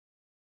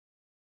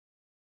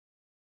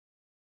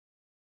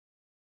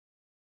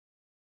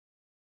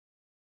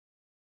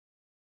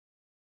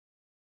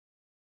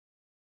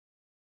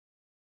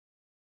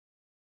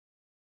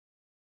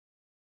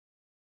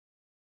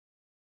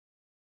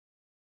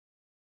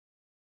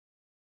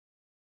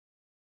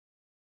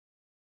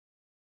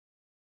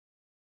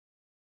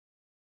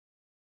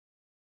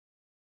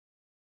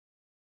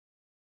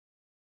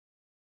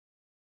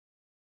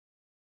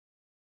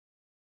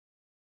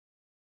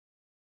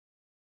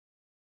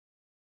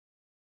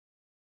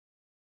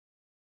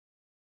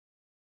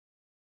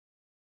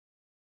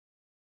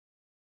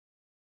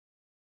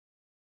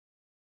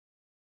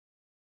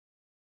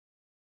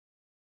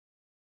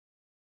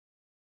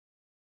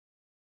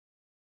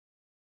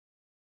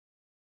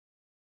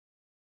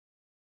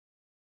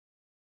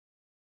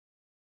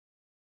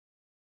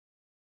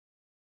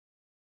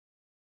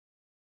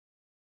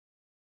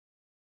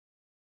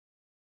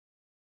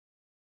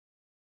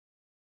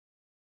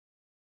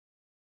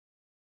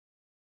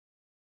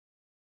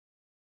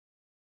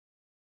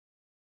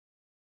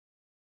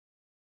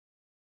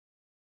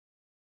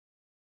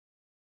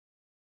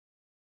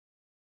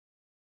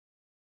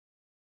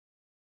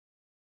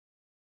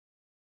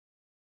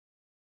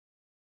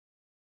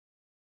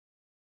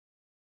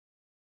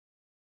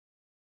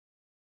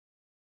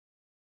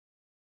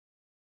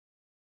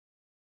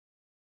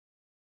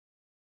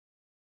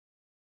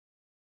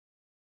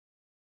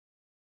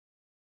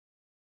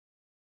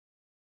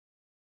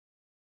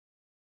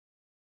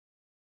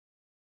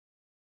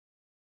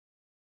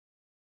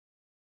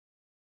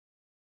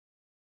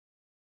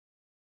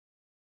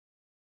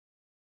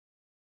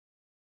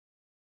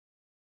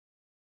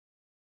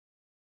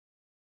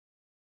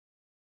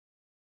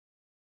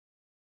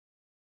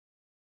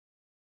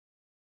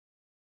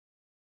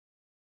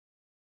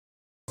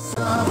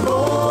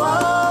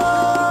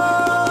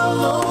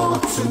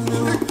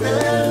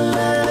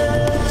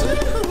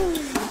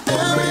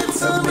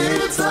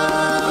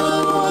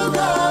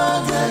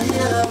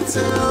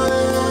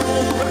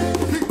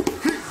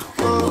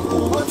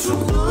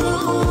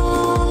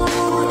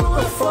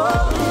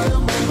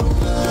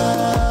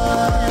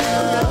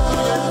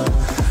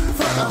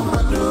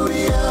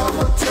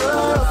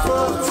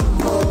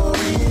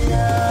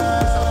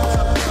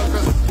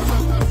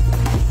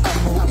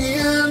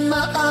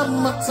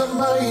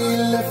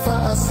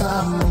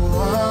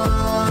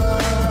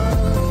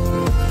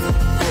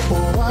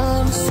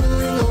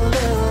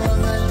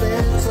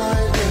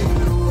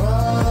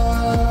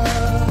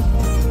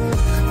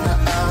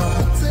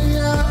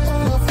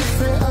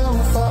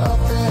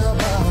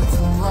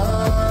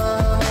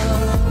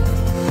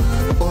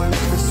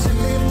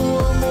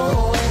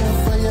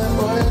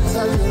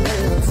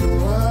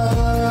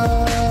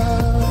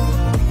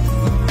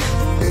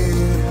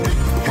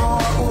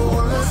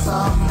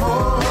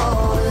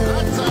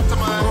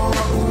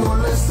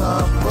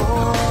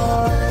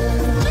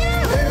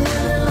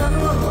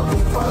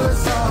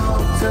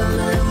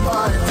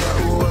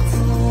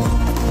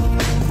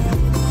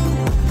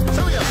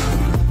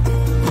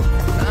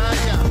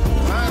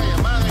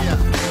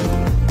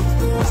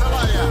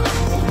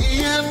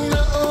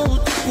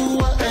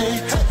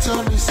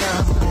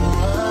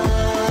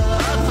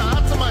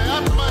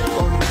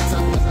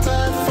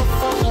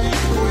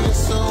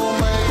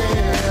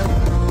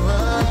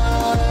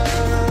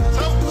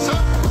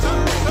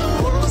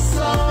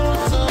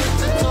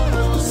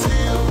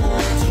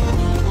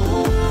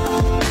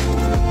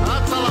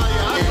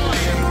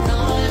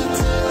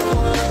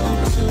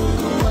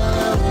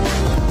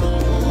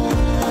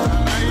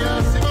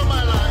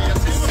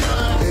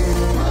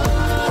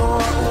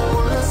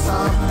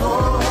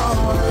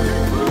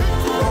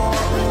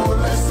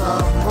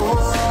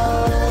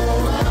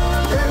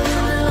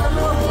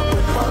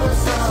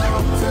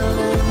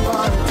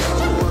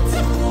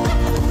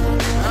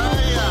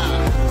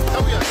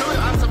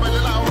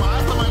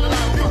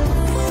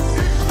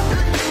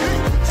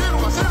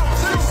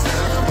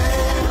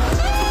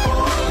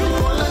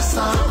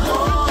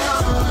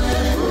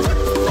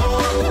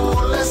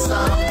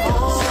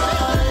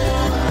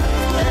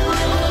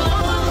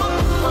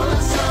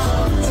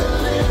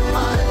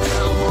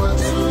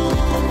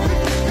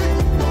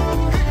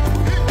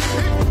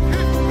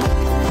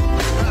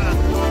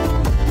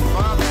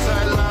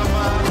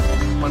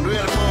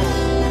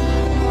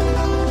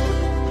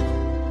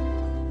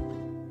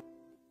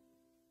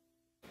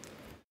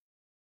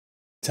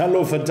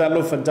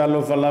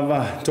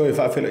Seigafolava toi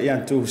whaafelo i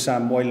antu sa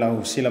moi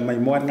lau sila mai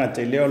moa ngā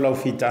te leo lau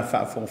fita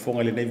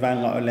whaafonga le nei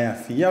vanga o le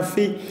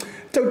afi.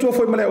 Tautua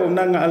foi male o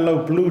nanga a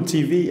lau Blue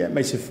TV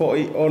mai se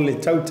foi o le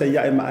Tautai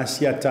ia e ma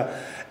Asiata.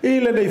 I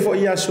le nei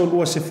foi aso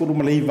lua se furu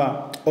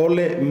maleiva o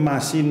le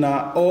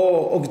masina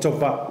o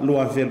okitopa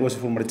lua vea lua se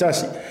furu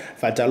maletasi.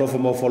 Whaatalofa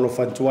mo folo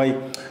fantuai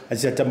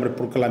Asiata mre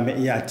proklame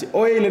i ati.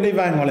 Oi le nei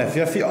vanga o le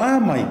afi o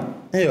amai.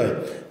 Eoi,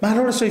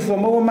 malole soifua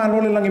maua,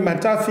 malole langi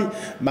matafi,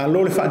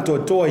 malole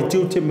whaatoatoa I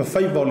tiute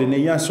mawhaiva o le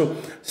nei aso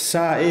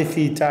sa e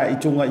whita I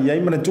tunga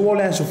iai, mana tua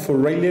le aso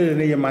whareile le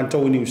nei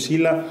amantou I New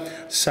Zealand,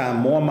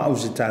 Samoa ma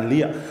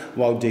Ausitalia,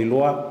 wau te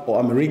loa o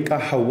Amerika,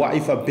 Hawaii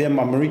whapea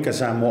ma Amerika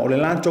Samoa, o le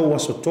lantou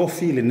aso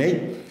tofi le nei.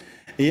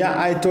 Ia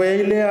ai toi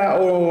ai lea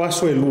o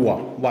aso e lua,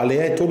 wa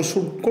lea e toru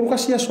su,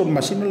 korukasi aso le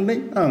masina le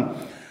nei,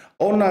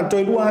 ona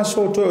toi lua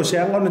aso toi o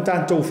seanga ona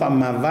tātou wha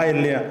mawai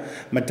lea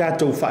ma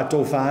tātou wha tō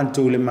wha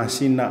antu le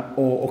masina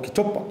o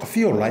kitopa ka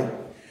whio lai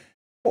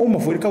o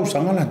mawhuri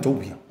kausanga la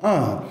tōpia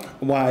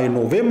wa e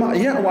novema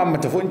ia wa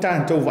matafo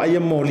tātou wa ia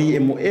moli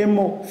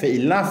emo fe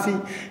ilafi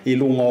I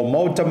lunga o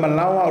mauta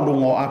malawa o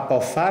lunga o apa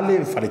o fale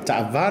whare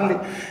taa vale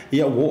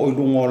ia o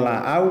lunga o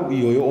la au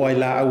I o ai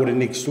la au re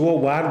next door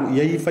waru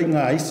ia I whai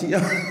ngā isi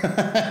ia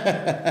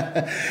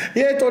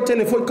e tō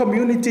telefoi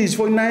communities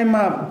foi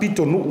naima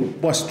pito nuu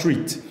wa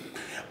street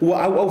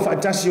ua au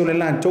whaatasi o le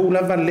lantou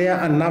lava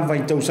lea anawa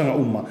I tausanga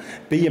uma.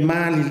 Pe ia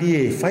maali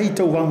lie whai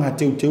tau wanga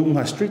teu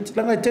street.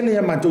 Langa tele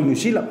ia mātou New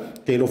Zealand.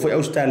 Te lo foi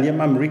Australia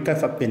ma Amerika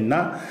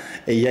whapena.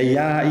 E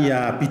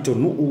ia pito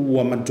nuu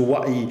ua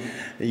mantua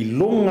I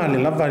longa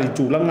le lava li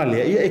tūlanga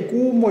lea. Ia e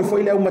kumo I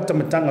foi le au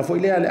matamatanga. Foi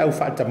lea le au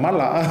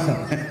whaatamala.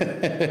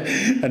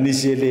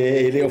 Anisi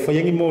e le o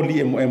whaiangi mo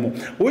li emo.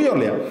 Ui o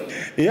lea.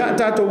 Ia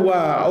tātou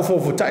au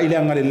whawhota I lea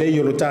ngare lei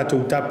o lo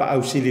tātou tapa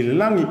au sili le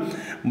langi.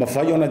 Ma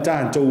whai ona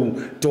tātou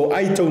to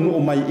ai tau no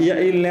mai ia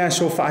e lea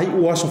so whai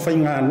ua so whai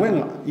ngā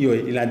nuenga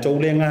ioi I la tau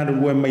lea ngā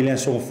rua mai lea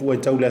so fua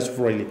tau lea so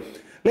freile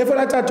le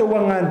whala tātou wa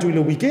ngā tui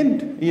le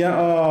weekend ia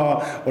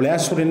o lea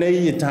so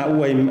renei e tā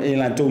ua I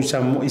la tau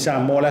I sa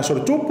mo lea so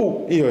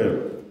tupu ioi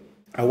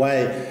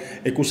awai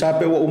e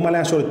kusape ua uma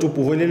lea so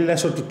tupu voi lea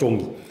so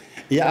tutongi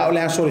ia o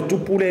lea so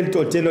tupu le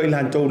to telo I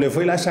la tau le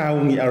foi la sa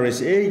ungi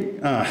RSA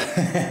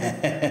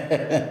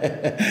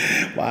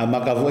wa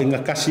maka voi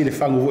ngā kasi le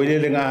whangu voi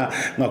le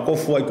ngā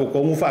kofu ai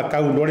kokongu wha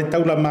kau lore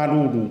tau la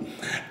maruru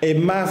e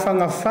mā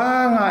whanga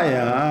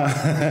ia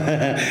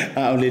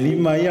o le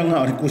lima ia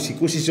ngā o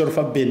kusi soro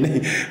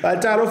whabene a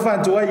tāro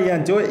whantua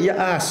ia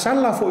a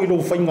sala fo ilo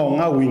whainga o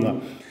ngā winga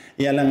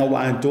ia langa wa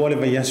antoa le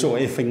vai aso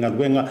e whainga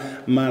ruenga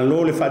ma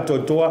lole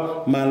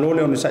whatotoa ma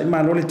lole ona sai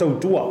ma lole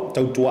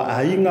tautua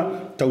ainga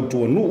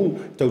tautua nuu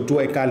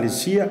tautua e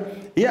kalesia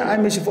ia ai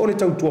me se fo le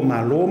tautua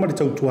malo ma le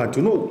tautua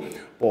tunu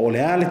po le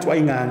ale tu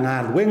ai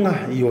nga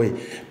luenga ioi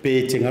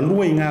pe te nga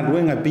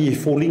luenga pe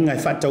folinga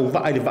fa tau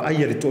va ai le va ai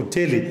le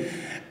totele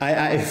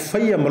ai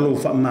faia malo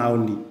fa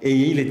mauni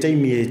e le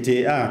taimi e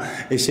te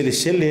e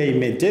sele ai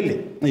me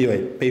tele ioi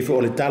pe fo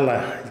le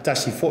tala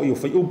tasi fo io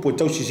fa upo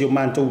tau si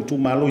manto tu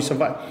malo i sa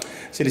va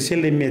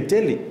sele me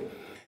tele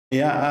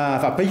ia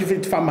fa pe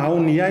fa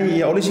mauni ai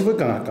ia ole si fo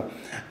kanga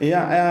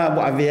ia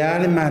wa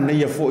aveale mana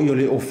ia fo io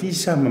le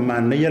ofisa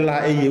mana ia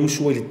la e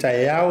usu le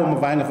taiao ma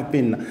vaina fa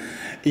pena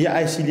ia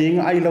ai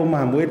silinga ai lau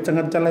mamoe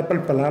tanga tala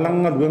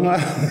palpalanga luenga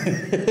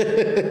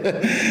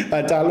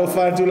atalo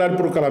fa tu la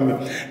proclame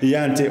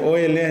ia te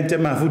oele te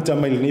mafuta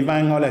mai ni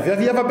vanga la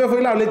via va pe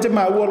foi la le te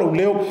ma uolo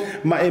leo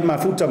ma e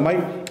mafuta mai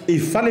I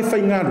fale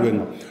fai ngā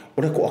luenga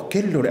ora ko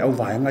akelo re au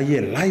vaenga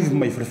ia live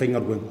mai fale fai ngā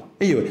luenga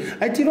iyo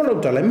ai tino lau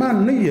tala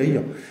mana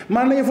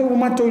ia foi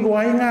mato I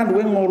loa ngā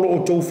luenga o lo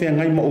o tau fea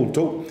ngai ma o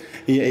tau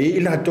ia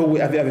ila tau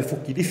ave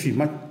fokirifi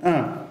mai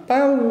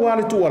pau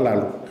wale tu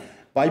alalu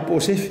vai po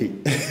sefi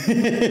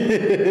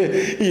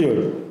iyo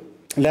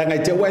la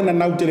ngai te waina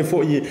nau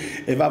telefoni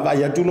e va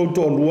ya tu lo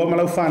to lua ma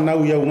lau fa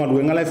nau ia nga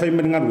luenga lai fai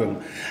men nga luenga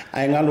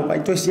ai nga lo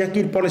pai to sia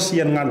ki policy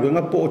nga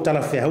luenga po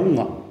tala fe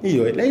hunga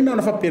iyo le ina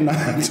na fa pena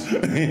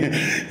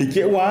I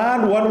ke wa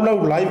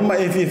lau live ma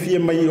e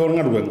mai o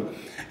nga luenga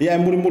ia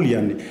muri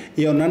ani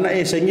ia nana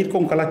e sengit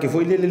kong kala ke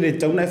foi le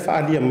tau na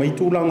fa alia mai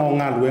tu la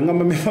nga luenga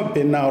ma me fa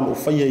pena o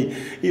fai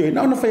iyo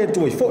ina na fa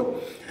tu foi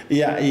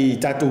ia I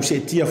tatu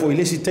se tia foi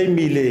le si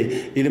taimi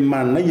le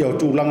mana ia o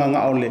tu langa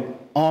nga ole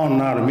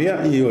na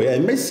mea iyo e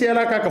me se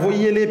ala ka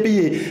foi ele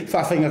pi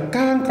fa fenga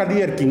kan ka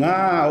dir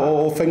kinga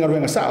o fenga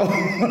ruenga sao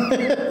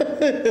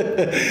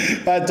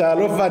ta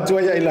lo fa tu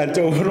ia ila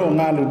to ro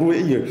nga lu du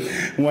iyo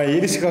wa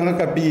ili se kan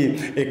ka pi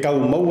e ka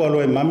mau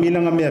alo e mami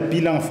nga me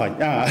pila nga fa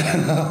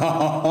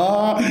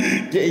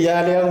ke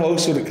ia le o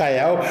sur ka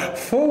ya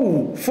fo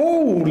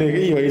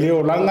le iyo ile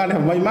o langa le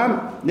mai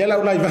mam le la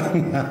ulai va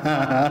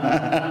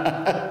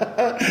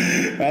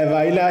ai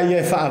vai la ia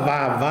fa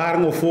va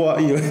ngo fo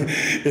iyo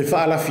e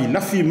fa la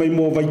fi mai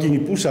mo vai kingi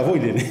pusa voi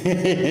le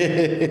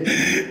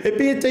e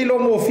pe te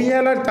longo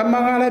fia la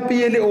tamanga la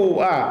pe le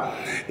o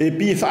e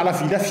pe fa la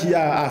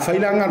a fa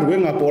la nga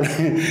luenga por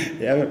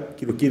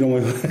kilo mo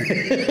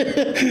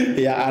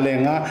ya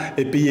alenga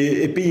e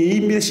pe I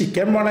mi si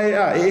kemana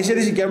e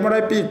se si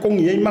kemana pe kong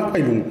ye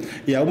makai lu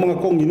ya o mga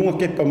kong nu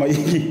ke pa mai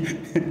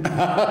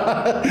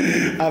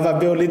ava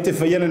be o le te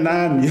fa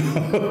na mi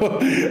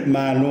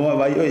ma no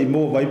vai o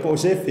mo vai po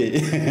sefe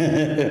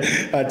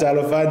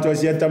atalo fa to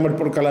Asiata mar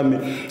por kalame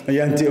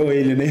yante o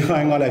ele nei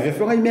nga la fe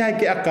fonga me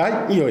ke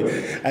akai iyo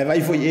ai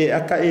vai foi e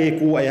aka e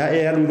ku ai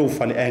alu lo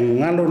fale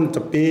ngalo no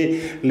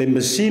tape le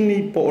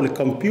machine po le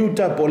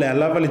computer po le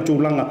lava le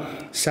tulanga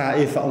sa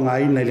e fa nga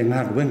ina le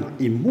ngalo wenga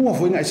I mua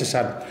foi nga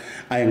sa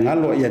ai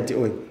ngalo ia te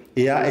oi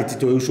ia e te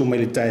to usu mai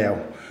le taiao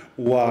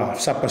wa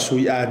sapa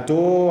sui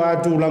ato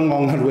tulanga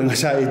ngalo wenga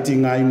sa e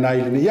tinga ina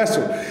ile ni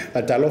yaso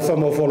atalo fa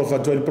mo folo fa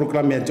to le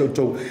proclame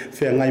to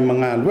fe nga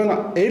manga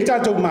wenga e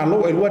tato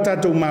malo e lua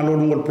tato malo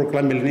no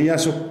proclame le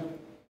yaso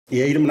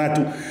ia I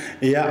manatu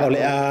ia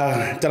ole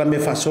tala me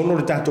fa solo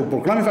le tato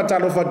proclame fa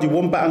talo fa di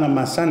womba anga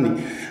masani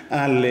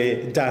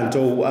ale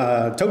tato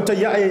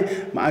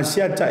Tautai ma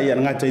Asiata ia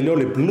ngata I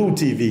le Blue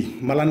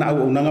TV malana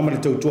au nanga ma le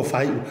tautua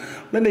fai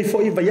nei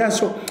fo I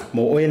vayaso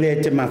mo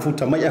ele te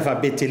mafuta mai fa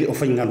betele o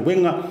fainga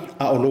luenga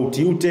o lo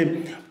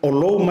tiute o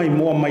lo mai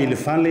mo mai le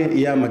fale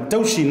ia ma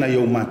tausi na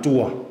yo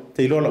matua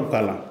te lola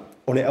ukala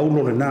ole au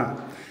lo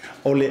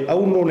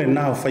le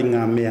na o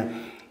fainga mea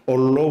o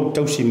lo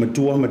tausi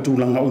matua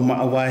matulanga uma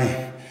awai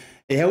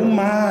e au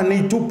ma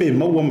nei tupe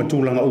maua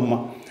matulanga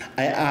uma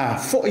ai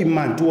fo I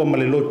matua ma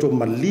le loto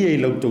ma lie I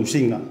lau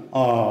tausinga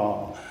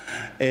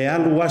e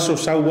alu waso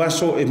sau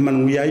waso e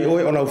manuia I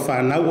oe o lau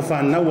whanau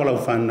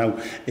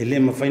e le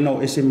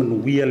mawhainau e se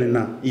manuia le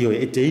na I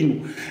oe e te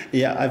inu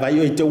ia ai vai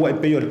oe te ua e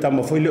peo le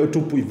tama foi le o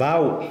tupu I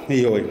vau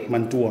I oe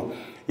mantua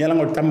ia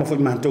lango le tama foi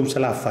mantou sa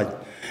la fai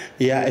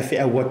ia e fe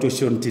au watu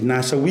Sione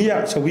tina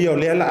sawia o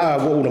le ala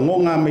wa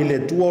ulangonga mai le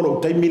tua o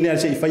taimi le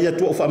se I fai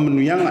tua o fa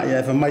manuianga ia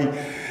e fa mai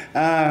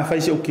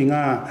fai se o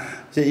kinga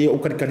se I o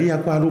karikaria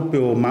kwa lupe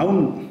o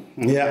maunu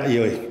ia I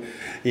oe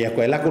ia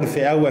ko la ko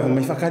fe au e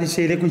mai fakari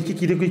se le ko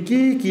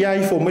kiki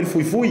ai fo mai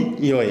fui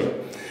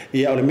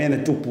ia o le mena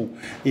tupu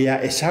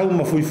ia e sau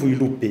ma fui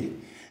lupe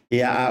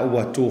ia a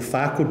ua to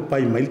fa ko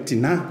pai mai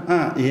tina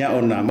ia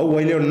ona ma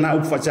wa le na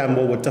u fa cha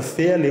mo ta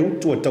fe le u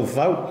to ta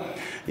fa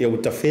ia u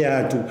ta fe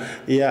atu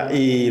ia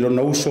I lo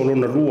na uso lo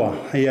na rua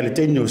ia le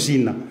tenyo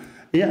sina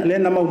ia le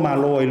na mau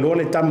malo I lo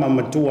le tama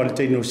matua le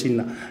tenyo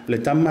sina le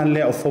tama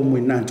le o fo mo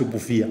na tupu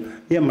fia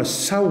ia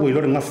masau i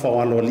lor nga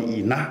fawalo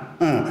li ina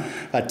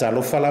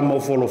atalo fala mo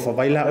folo fa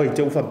vaila o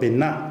te ufa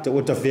bena te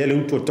o ta vele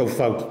uto to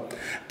fau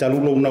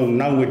talu lo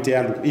na te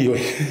alu io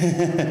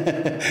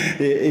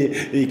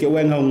e ke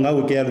wenga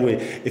ngau ke alu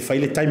e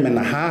faile time and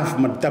a half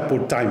ma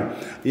double time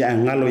ia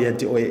ngalo ia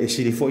te o e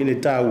siri fo ile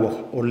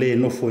tau o le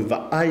no fo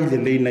va ai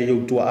le na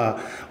yo tua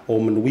o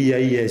manuia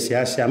ia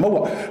sia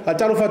maua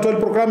atalo fa to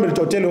program le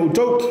totele o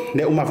to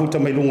le o mafuta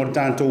mai lungo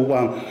tanto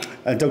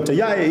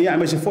Tautai ia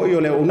me se fo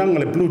io le unanga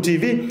le Blue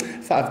TV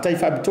fa tai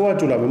fa toa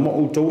tu la mo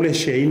o to le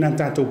sheina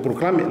tanto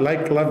program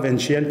like love and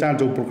share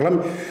tanto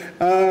program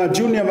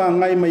junior va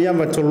ngai mai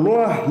ava to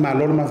loa ma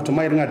lo ma to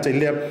mai nga te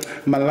le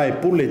ma lai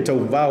pule to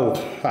vao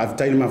fa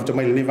tai ma to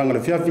mai le vanga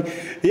le fiafi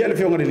ia le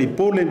fionga le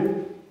pule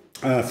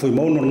foi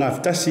mo no nga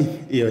ftasi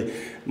ia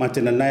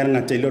matena nai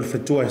nga te le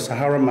fetua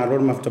Sahara ma lo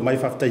ma to mai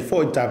fa tai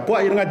fo ta po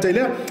ia nga te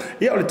le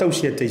ia le tau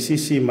sia te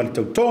sisi ma le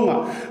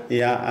tonga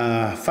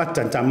ia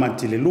fata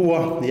tamati le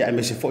lua ia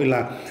me se fo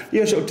ila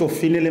ia so to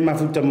fine le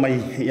mafuta mai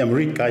ia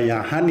America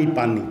ia hani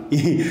pani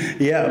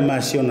ia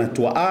masiona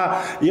tua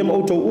ia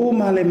mo to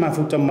uma le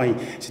mafuta mai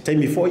se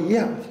taimi fo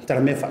ia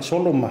tara me fa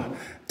solo ma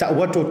ta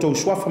wato to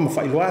swafa ma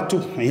fa iloatu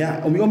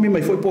ia omi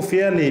mai fo po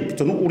fiele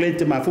pitonu ule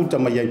te mafuta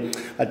mai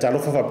ata lo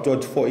fa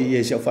to fo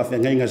ia se fa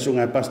nga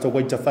sunga pastor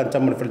waita fanta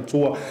ma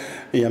tua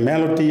ia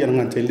melody ia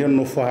nga te le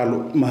no fa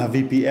ma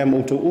VPM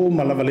o to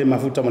uma la vale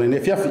mafuta mai ne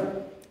fiafi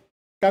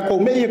ka ko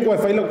me ko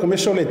fa ilo ko me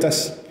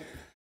soletas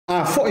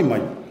fo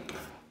mai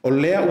o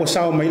lea o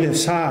sao mai le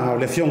sa o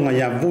le fionga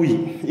ia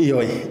vui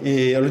io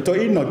e o le to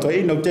ino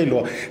te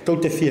lo to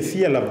te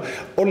fia la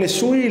o le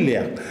sui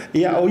lea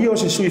ia o io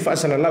se sui fa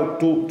sala lau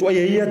tu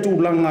ia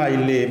tu langa i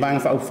le vang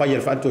fa fa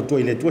fa tu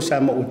ile tu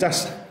sa mo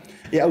utas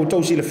ia o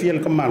to si le fia le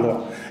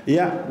kamalo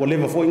ia o le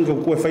fo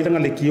ingo ko fa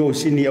le kio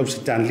sini au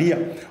sitanlia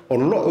o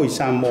lo o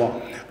sa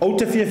mo o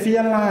te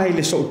fia la i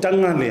le so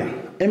tanga lea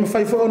e me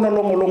fai fo na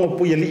longo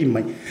pu ia li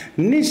mai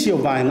nisi o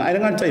vanga ai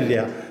nga tai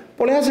lea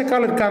Ole ase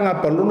kala kanga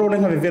pa lolo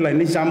lenga vela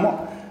ni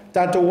samo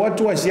tato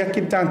watu asia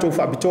kitanto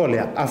fa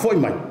bitolea foi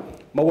mai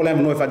ma wala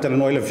no fa tala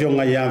no ile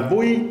fionga ya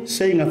Vui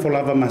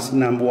Seigafolava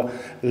Masinamua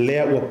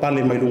le o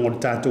pale mai lungo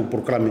tato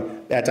proclame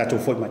e tato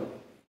foi mai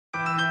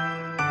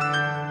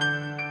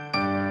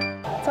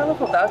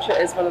Seigafolava voucher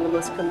is one of the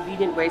most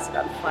convenient ways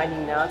that I'm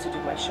finding now to do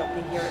my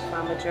shopping here at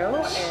Farmer Joe,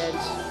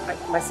 and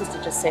my sister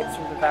just sent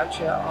through the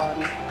voucher on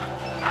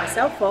my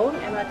cell phone,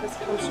 and I just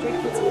come straight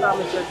to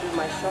Farmer Joe to do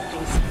my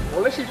shopping.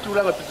 Ole si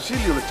tulanga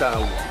pitusili ole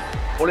tau.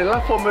 Ole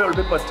la fo me ole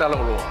pepa tala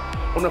olo.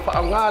 Ona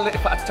fa ngale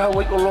fa tau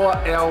o loa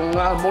e o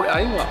nga mo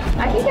ainga.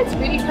 I think it's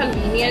really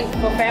convenient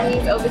for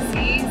families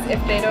overseas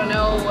if they don't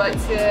know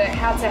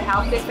how to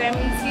help their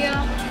families here.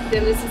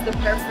 Then this is the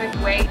perfect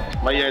way.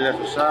 Mai ai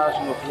sa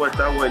no fo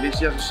tau e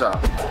lisia sa.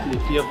 Ni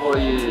fia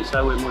foi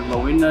sa we mo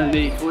mawina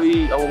ni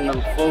foi au nga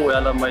fo e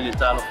ala mai le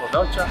tala fo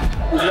voucher.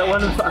 Ila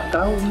wana fa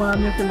tau ma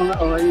me te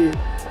mga oi.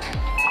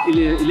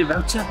 Ile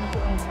voucher.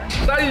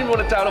 Sai mo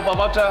le tala fa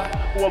voucher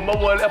o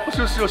mo le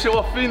apusu se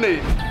o fine.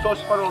 So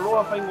se para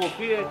loa fa ngo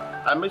fie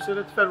a me se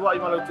le tfelwa i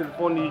ma le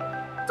telefoni.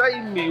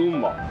 Tai mi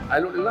uma. Ai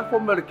lo la fo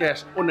me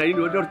cash ona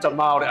ino le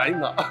tama ore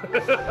ainga.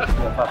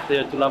 Fa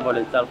te tu la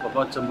vale tala fa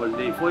voucher mo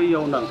le foi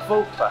au nga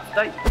fo fa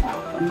tai.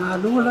 Ma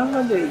lo la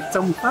le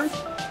tsampai.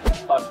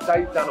 Fa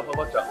tai tala fa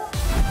voucher.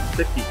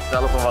 Seki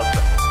tala fa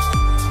voucher.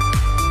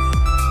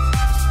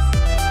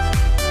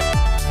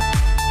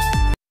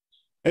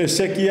 E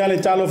seki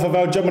ale talo fa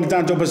voucher ma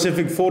tanto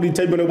Pacific 40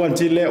 table 1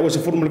 tile o se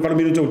forma para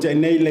minuto te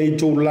nei le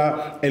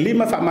tula e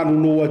lima fa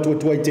manulu tu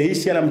te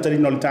isi ala mtari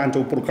no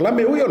tanto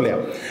proclame o le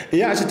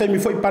ia se temi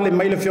foi pale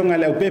mai le fionga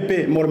le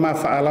pepe mor ma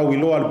fa ala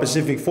wilo al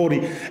Pacific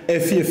 40 e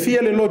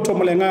fia le loto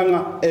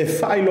molenganga e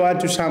failo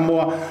atu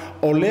Samoa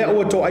o le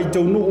o to ai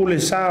tonu le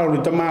sa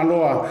o te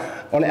maloa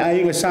o le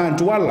ai sa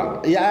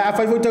tuala ia a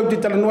fai foi te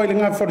tala no ile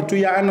nga for tu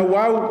ia ana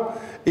wow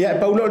ia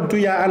paulo tu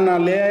ia ana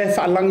le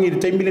fa langi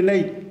te mile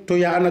nei to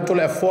ya ana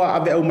tole foa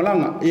ave au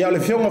malanga ia le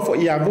fionga fo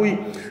ia Vui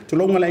to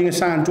longa la inga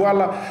san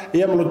tuala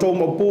ia mo to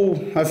mo pu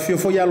a fio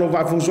fo ya lo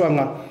va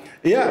fusuanga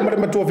ia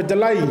ma to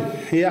fetelai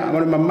ia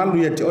ma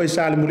malu ia te o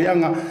sale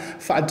murianga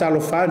fa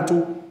talo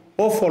fantu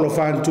o folo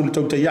fantu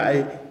to te ya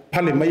e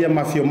pale mai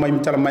ma fio mai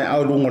mtala mai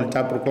au lungo le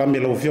ta proclame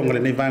lo fionga le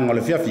nei vanga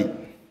le fiafi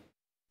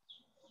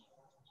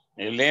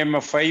ele ma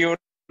faio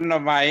na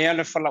vai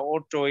ale fala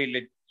oto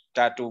ile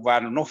tatu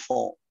vanu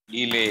nofo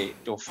ile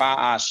to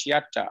fa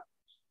Asiata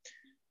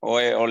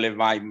o le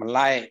vai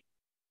malai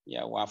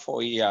ia wa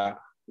fo ia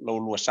lo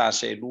lua sa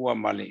se lua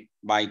male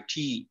vai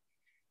ti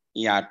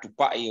ia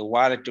tupai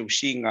wa le tu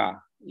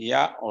singa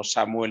ia o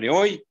Samuel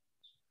oi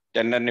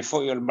tena ne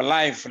fo il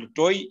malai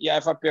flitoi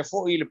ia fa pe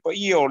fo ile pa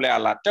io le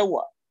ala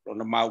taua lo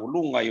na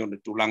maulunga yo ne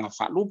tulanga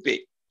fa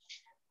lupe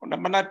ona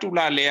mana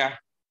tula lea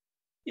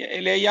ia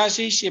ele ia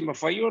se ma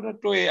fa yo na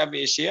to e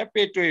ave se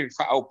pe to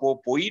fa au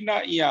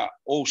popoina ia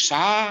o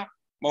sa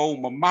mo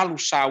mamalu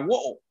sa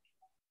wo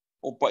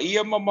o pa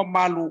ia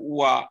mamalu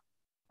ua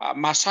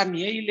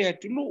masani ai le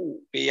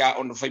tulu pe ia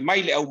ona fai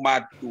mai le au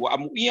matu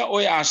amu ia o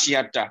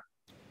Asiata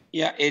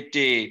ia e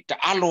te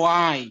alo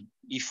ai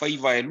i fai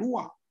vai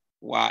lua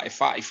wa e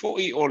wha fo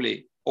I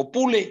ole o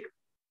pule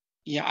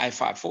ia ai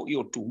wha fo I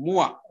o tu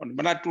mua o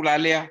manatu la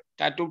lea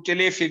tātou te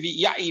le whiwi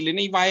ia I le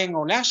nei vaenga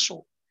o le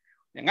aso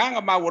le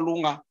nganga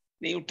mawalunga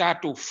nei o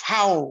tātou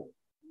whao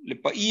le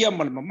pa ia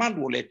ma le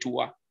mamalu o le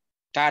tua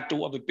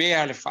tātou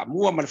apepea le wha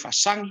mua ma le wha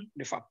sangi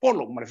le wha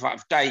polo ma le wha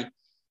aftai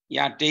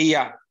ia te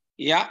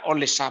ia o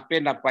le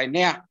sapena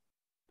painea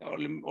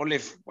o le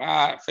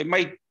whai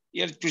mai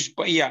ia le tusi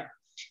pa ia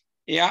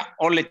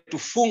o le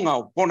tufunga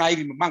o pona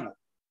iwi mamango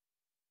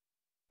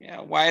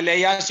wa ele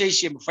ia se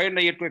se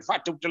mawhaina ia tue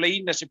whatau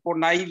talaina se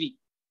pona iwi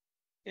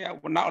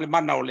wana o le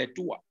mana o le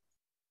tua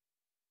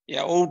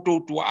o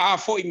tua a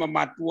fo I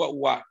mamatua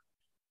ua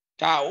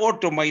ta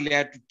oto mai le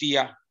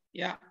atutia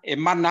e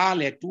mana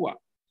le tua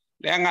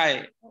le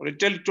angai o le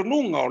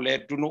teletonunga o le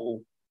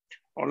tunu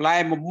o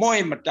lai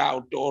moe mata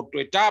o to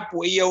e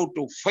tapu ia o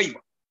to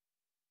whaiwa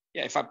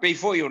e whapei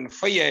foi o na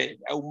whaia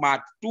au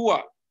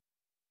mātua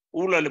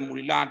ula le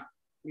mulilan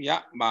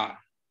ma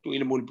tu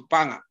ile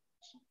mulipanga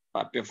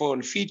whapei foi o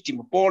na fiti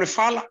ma pōle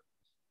whala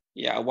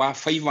wa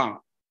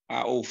whaiwa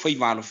o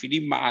whaiwa lo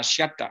filima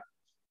Asiata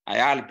ai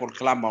ale por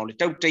klama o le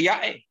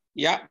Tautai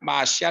ma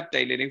Asiata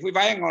ile ne fui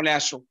vaenga o le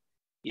aso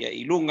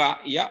I lunga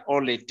o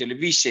le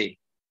televise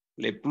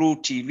le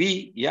Blue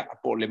TV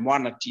po le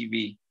Moana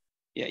TV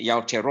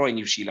o te roi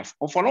New Zealand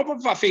o whanopa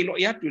whawhelo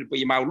tu le pa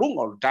I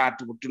maulunga o le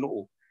tātu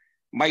tunu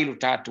mai lo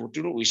tātu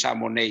tunu I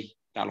Samonei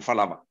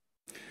Seigafolava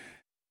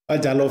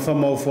Ajalo fa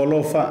mo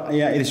folofa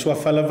il sua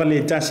falava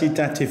le tasi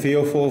te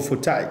feo fo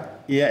futai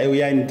e o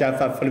in ta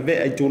fa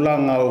falve ai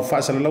tulanga o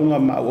fa salonga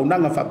ma o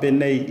nanga fa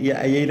penei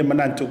ai le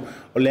manatu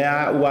o le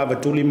a ua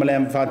vatuli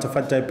male fa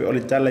ta pe o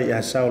le tala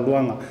ia sa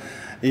luanga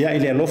ia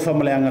ile lofa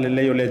male anga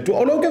le o le tu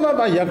o lo ke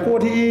va ya ko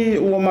ri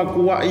o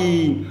makua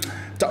I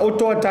ta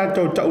oto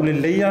tato ta ule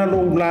leia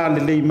lo la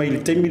le mai le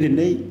temi le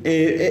nei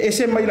e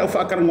se mai la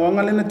fa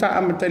karangonga le ta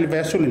am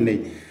televiso le nei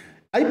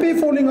ai pe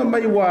folinga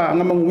mai wa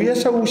nga manguia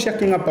sa u sia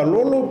kinga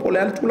palolo po le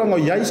altula ngo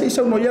ia se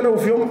no ia lo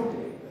fioma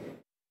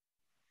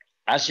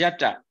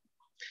Asiata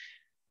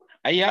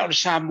ai o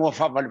Samoa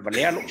fa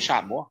vale lo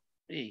Samoa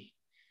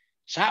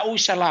sa u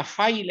sala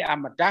fai le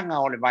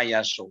amadanga o le vai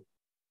aso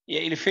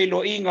ia ile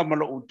felo inga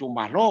malo utu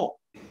malo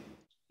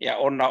ia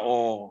ona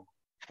o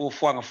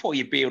fuanga fo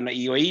I pe ona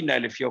ioina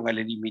le fionga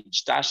le limit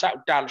sta sa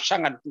utal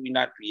sangan tu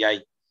ina tu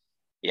ai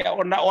ia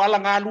ona o ala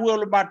ngalu o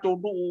le mato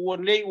o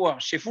le wa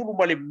se fulu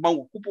male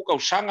mau kupu kau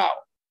sanga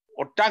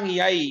o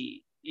tangi ai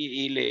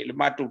I le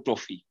mato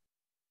tofi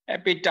e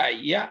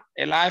petai ia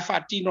e la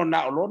fatino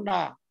na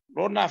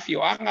lona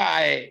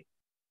fioanga e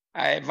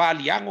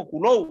valiango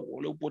kulo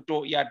o le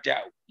poto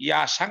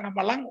ia sanga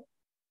malango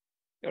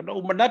e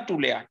no manatu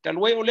le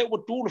talwe o le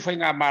tu le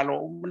fainga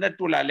malo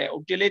manatu la le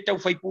o te le tau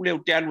fai pule o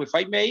te alu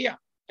fai meia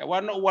e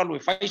wana o alu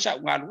fai sa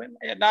ngalu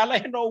e na la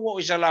no o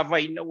isa la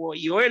vai no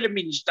I o ele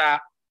minister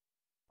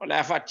o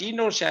le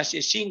fatino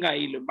se singa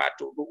I le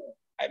mato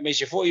ai me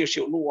se foi o se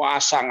no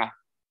asanga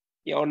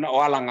ia ona o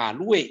ala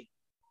ngalu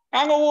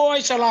anga o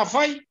isa la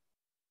fai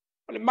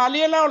o le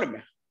malia la o le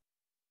me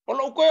o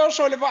lo ko o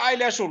so le va ai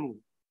le solu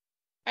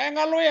ai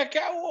ngalo ia ke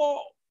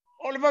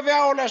o le va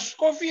vea o le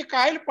skofi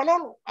ka ile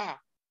palolo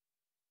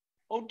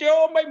o te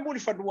o mai muli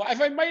fadua ai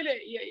fai mai le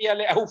ia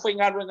le au fai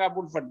ngalo nga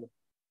muli fadua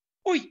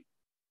ui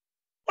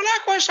ola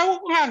ko sa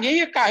o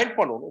ngi ka ile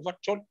palolo va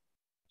chon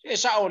e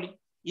sa oli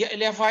ia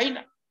le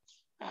faina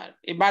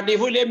e ba de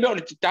le me o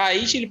le ta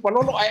isi le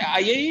palolo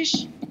ai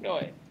is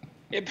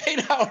e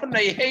pena ona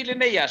I hele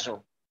nei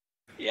aso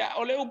ia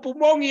o le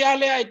upumongi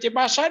ale ai te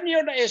masani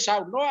ona e sa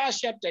no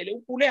Asiata le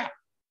upulea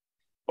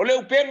o le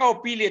upenga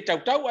o pili e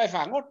tautau ai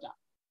whangota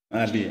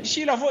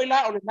sila foi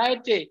la o le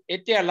naete e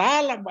te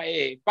alala ma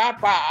e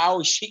papa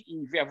au si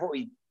I vea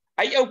foi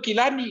ai au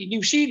kilani I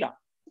New Zealand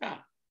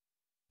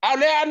a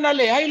le ana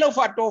le ai lau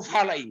whato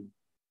whala I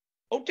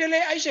o te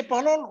le ai se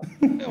palolo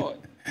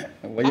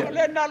a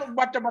le nalo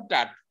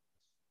matamatatu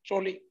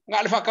soli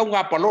nga le whakau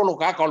ngā palolo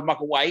ka o le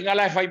makuai nga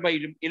lai whai mai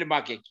I le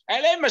make e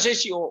le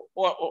masesi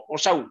o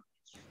sau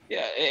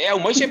e au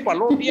mai se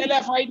palolo ia le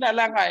whai na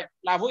langa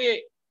la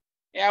foi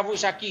e avu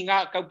sa ki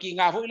nga kau ki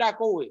nga foi la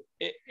ko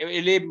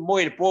e le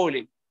moe le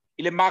pole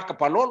I le maka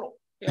palolo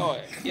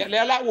ia le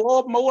ala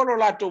o maualo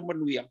la to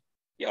manuia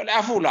ia le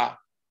afula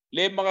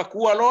le mga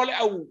kua lo le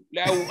au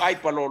ai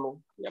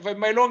palolo ia fai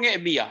mai longe e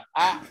mia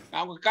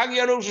nga kangi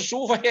alo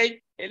su fai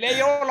e le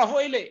yo la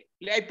foi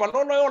le ai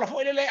palolo yo la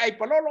foi le ai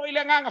palolo I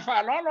le nga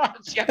fa lolo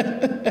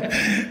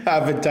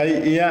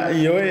vetai ia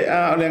io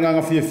le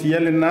nga fia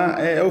le na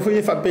o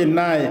foi fa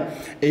penai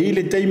e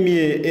ile taimi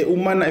e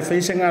umana e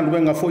fai senga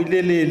nga foi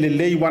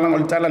le wala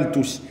o tala le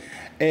tusi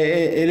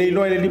e le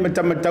lo le lima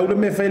tamatau le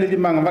me fai le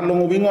lima nga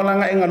longo wingo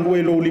langa e nga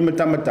lue lo lima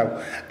tamatau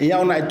ia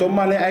ona e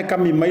toma le ai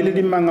kami mai le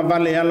lima nga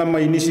vale ala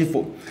mai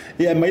nisifo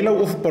ia mai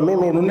lo of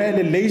palolo no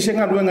le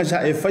senga nga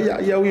sa e fai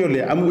ia o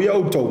le amu ia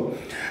o tou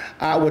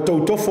o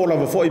tou tofo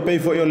lava foi pe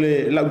foi o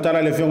le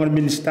lautara le fionga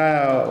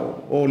minister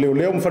o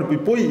le mo far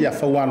pipui ia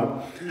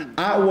fawano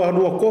o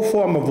rua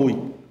kofo ama vui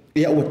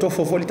ia ua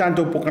tofo fo le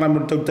tantou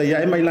programa Tautai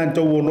e mai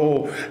lantou o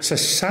lo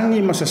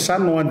sasangi ma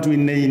sasano atu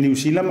nei New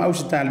Zealand ma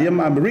Australia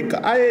ma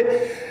Amerika ai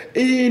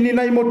I ni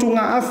nai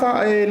motunga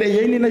afa le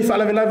ye ni nai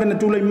fala vela vena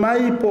tulai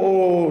mai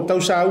po tau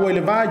sa ua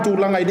le vai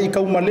tulanga I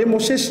kau male mo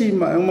sesi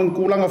ma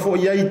kulanga fo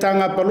ia I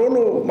tanga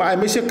palolo ma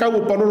me se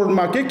kau palolo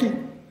ma keki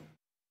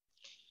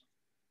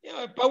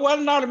ya pa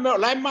wana le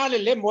lai male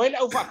le mo ele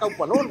au fa kau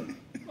palolo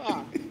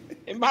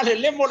e male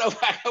le mo au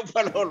fa kau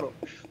palolo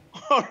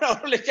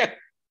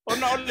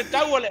ona ole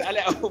tau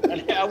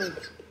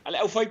ale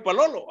au fai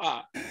palolo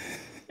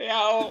ya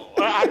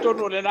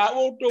atono le na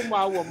o to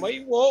ma o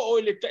mai o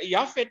le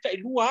ia feta I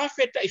lua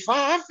feta I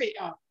fa fe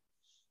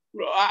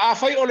a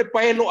fai ole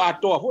paelo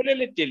ato ho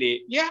le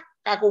tele ya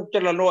ka ko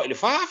tela no le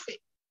fa fe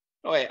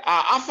oi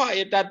a fa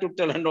e tatu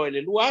tela no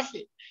le lua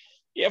fe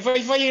ya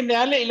fai ne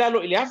ale ila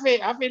lo le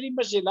afe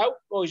lima se lau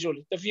o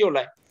jole te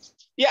fiola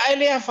ya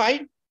ele a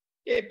fai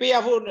e pe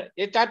a fo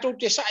e tatu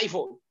te sai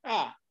fo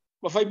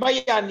ma fai mai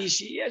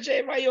anisi ya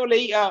se vai ole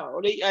ia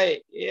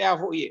e a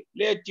fo ie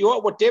le tio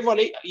whatever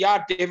le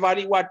ya te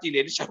vari wati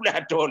le sa le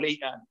ato le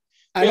ia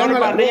e ole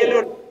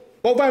manele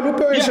o vai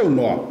lupo e so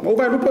no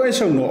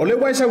o le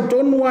vai sa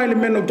tonu ai le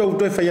meno tau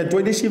to fai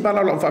to disi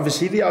bala lo fa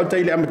visiri au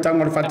tai le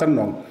amatanga le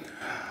fatano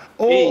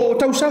o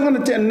tau sanga na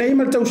te nei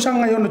ma tau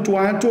sanga yo na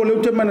tua to le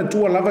te mana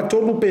tua lava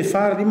tolu pe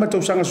fa ri ma tau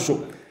sanga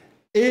so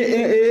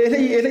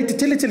e te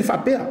tele fa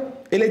pe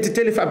ele te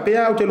tele fa pe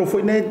au te lo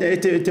foi ne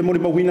te mori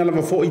mawina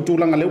lava fo I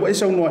tulanga le wa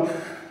so no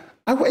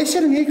Aku ese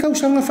ngai kau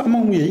sanga fa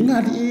mau ye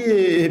inga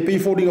di pe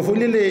foringa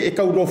foi le e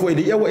kau do foi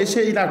dia wa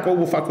ese ila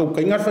kau fa kau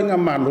kai ngar fa nga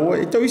malo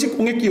e tau isi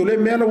kunge ki ole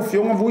me ala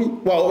fionga vui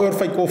wa o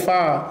fa ko fa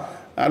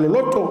alo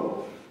loto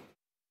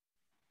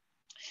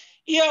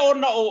ia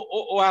ona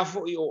o a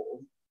foi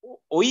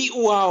o I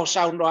ua o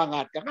sauno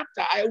anga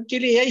tangata ai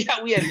utili ia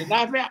ia le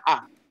na me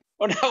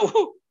ona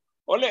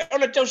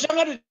ole tau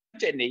sanga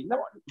te nei na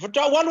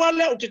fa walo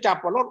ale o te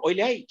tapalo o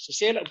ile ai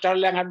se le tau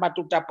langa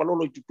matu tapalo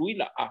lo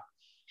tutuila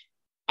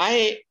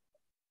ai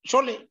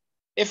sole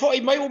e fo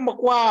I mai uma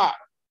kwa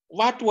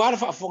watu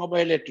alfa fonga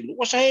mai le tulu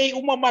o sai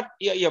uma mat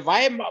ia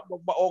vai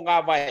o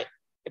nga vai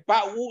e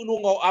pa u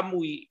lungo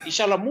amui I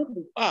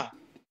salamumu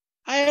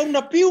ai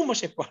una piu ma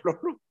se palo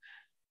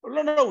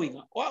lo no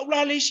winga o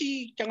la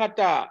lesi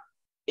tangata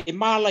e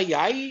mala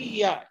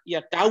ai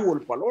ia tau o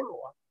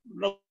palolo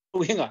no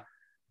winga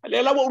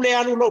ale la le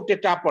alu lo te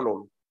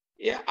tapalo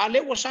ia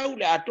ale o sau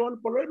le atol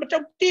palolo ma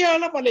tau tia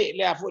la vale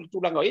le afo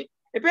tulanga e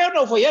pe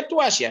no foi atu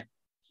asia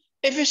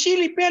e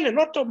fesili pele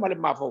loto male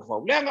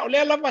mafofo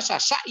le lava sa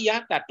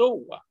ia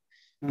tatou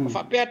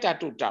fa pe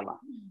tatou tala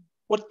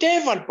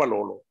whatever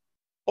palolo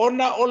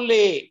ona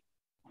ole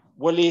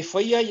wale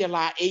faia ya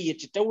la e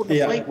te tau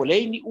na fai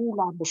wale ni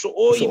ula mo so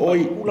oi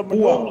ula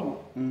mo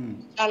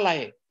ala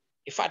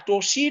e fa to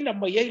sina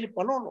mai ele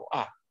palolo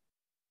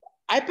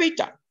ai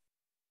peita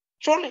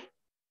sole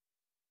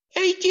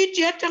e ti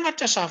tanga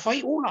ta sa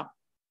fai ula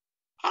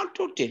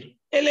alto tele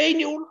ele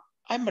ni ula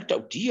ai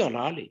matau tia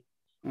la le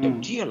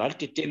dia la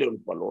te tele o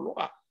palolo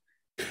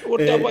o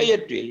ta vai e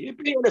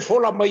pe o le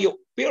fola mai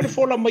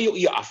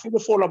ia afu le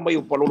fola mai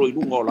o palolo I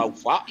lunga o lau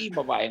fa I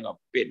ma vai nga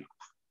pena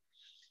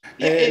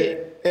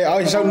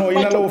ai sa no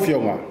ina lo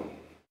fionga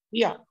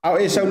ia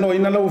ai sa no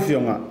ina lo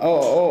fionga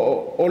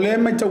o le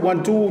mai ta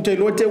wantu te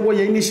lo te wo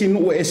ye ni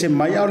sinu e se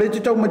mai o le te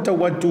tau mai ta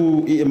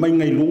wantu I mai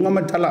ngai lunga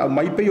ma tala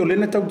mai pe o le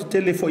na tau te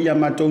tele fo ia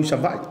ma tau sa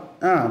vai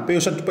pe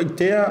o sa tu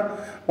paitea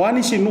o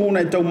ani sinu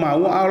na tau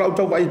mau a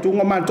tau vai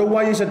tunga ma tau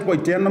vai sa tu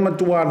paitea na ma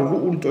tu alu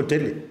u to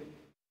tele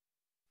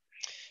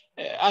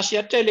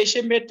Asiata le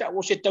se meta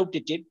o se tau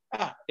tete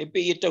e pe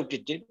I tau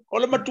tete o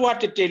le matua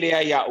te tele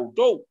ai a o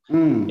tou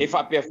e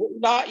fa pe fo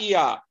la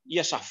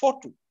ia sa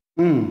fotu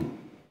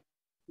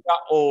ia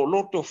o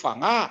loto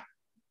fanga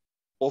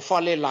o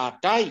fale la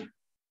tai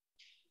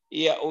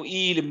ia o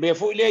I le me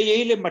fo le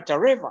le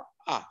matareva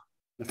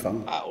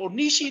o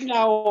nisi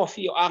na o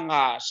fio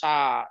anga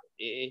sa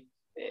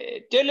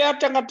tele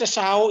atanga te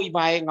sao I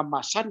mai nga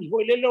masani ho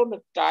le lo na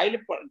tai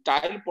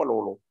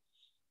pololo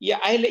ia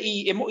aile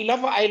I e mo I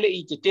lava aile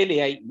I te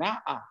tele ai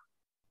na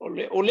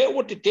ole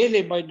o te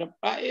tele mai na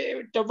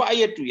te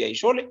vai atu ia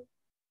sole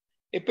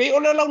e pe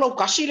ole lau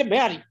kasi le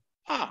meari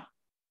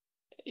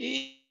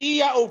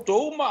ia o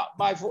toma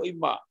mai fo I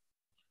ma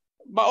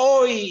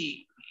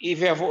oi I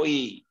ve fo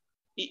I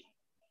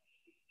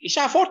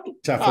sa foto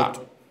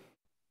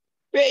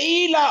pe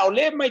ila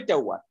ole mai te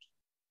wat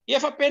ia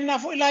fa pena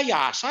fo ila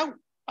ya sau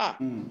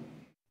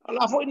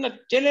ala fo ina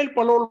tele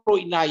pololo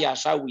ina ya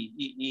sau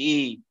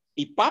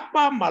I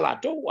papa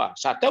malatoa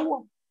sa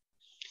taua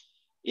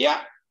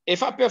ia e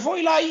fa pe fo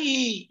ila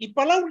I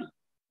palauli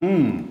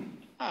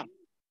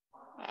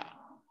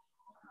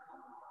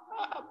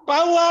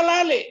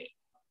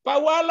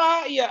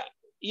pauala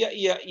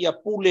ia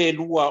pule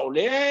lua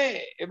ole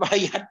e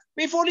vai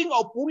pe fo linga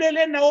o pule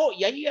le na o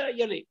ia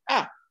le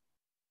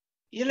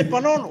ia le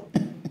palolo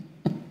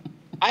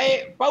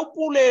ai pau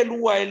pule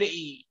lua ele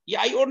ia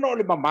ai ono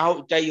le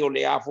mamau tai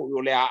ole a fo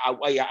ole a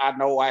ai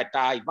ana o ai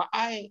tai va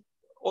ai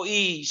o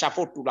I sa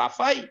fotu la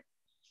fai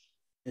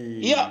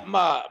Ia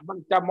ma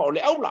tama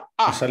ole aula.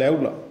 Sa le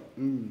aula.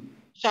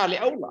 Sa le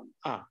aula.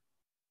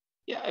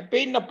 Ia e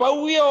pe na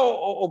pau ia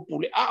o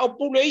pule. O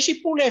pule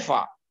isi pule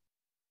fa.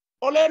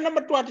 Ole na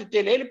matua te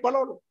tele le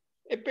palolo.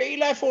 E pe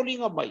ila e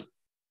folinga mai.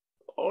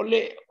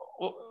 Ole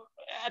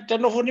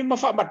tano foni ma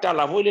fa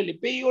matala vo le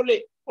pe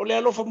ole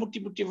alo fa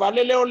muti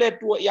vale le ole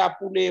tua ia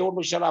pule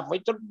ono sala fa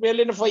ito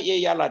bele na fa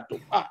ia la tu.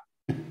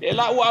 E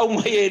la u au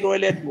mai e lo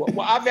le tua.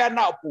 Wa ave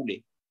ana o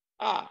pule.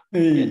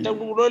 E tau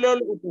no le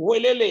o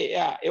le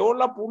e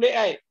ola pule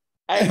ai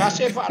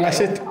ngase fa.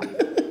 Ngase.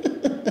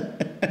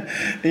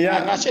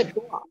 Ia ngase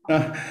tu.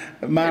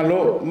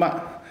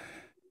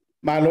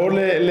 Malo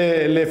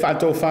le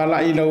fato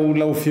fala I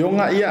lau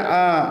fionga ia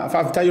a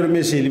faafetai o le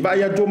mesili va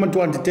ia tu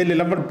mantua te tele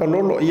lava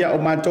palolo ia o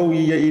matou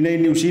ia I nei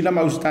New Zealand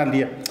ma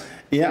Australia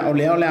ia o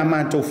le a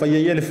matou fa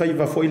ia le fai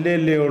va foi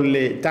le o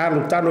le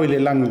talo I le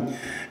langi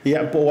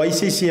ia po ai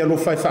si alo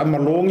fai fa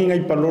malongi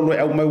ngai palolo e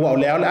au mai wa o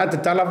le a te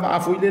tala va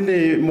foi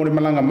le mo le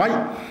malanga mai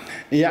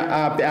ia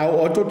a pe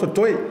o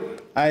toi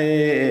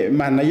ai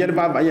mana ia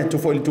va ia tu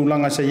foi le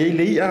tulanga sa ia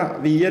le ia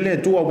vi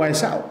le tu wa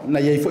sa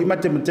na ia foi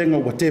mate matenga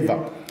whatever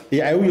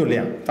ia au yo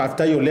lea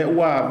faafetai o lea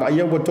ua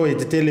ia ua toe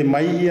te tele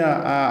mai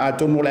ia a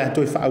tonu le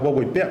atoe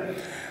faaauau I pea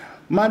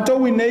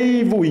matou I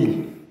nei vui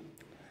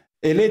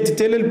e lē te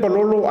tele le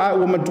palolo a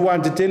ua matua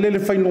te tele le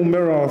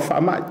fainumera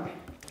faamai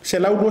se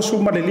lau lua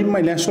suma le lima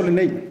I le aso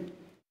lenei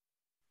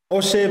o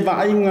se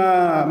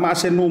vaaiga ma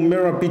se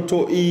numera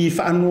pito I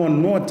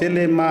faanuanoa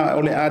tele ma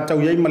o le a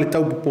tau iai ma le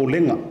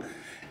taupopolega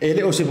e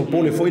lē o se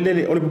popole foi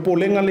lele o le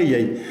popolega le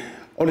iai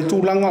o le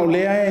tūlanga o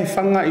lea e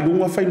whanga I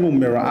lunga whai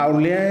numera a o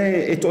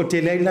lea e to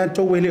te leila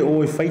tau ele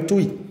o e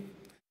whaitui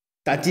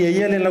tatia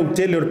ia le lau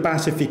tele o le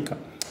Pasifika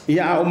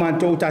ia a o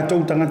mātou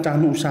tātou tangata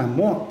anu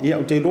Samoa ia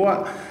o te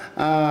roa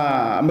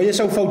mai e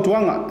sau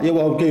whautuanga ia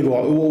wa o te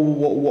roa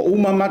wa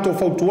uma mātou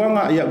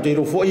whautuanga ia o te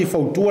roa fo I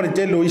whautua le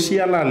tele o isi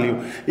ala leo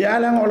ia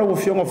alanga o lau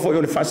whionga fo I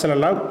o le whasala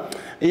lau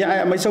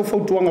ia mai sau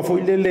whautuanga fo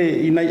I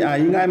lele I nei a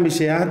inga me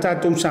se a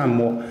tātou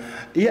Samoa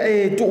ia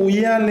e tu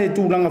ia le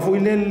tūlanga foi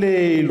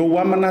le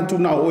loa mana tu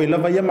na o e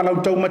lava ia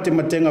malau tau mate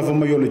matenga fa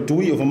mai o le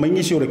tui o fa mai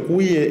nisi o le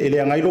kui e le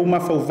angai lo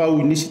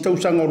mafau nisi tau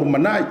sanga o lo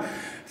manai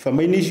fa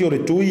mai nisi o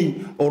le tui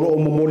o lo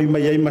momoli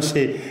mai ai ma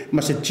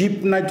se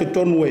chip nai to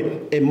tonu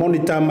e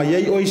monitor mai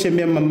ai o I se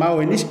mea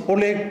mamau e nisi o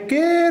le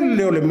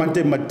kele o le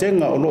mate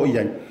matenga o lo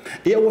iai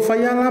ia ua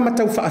fai ala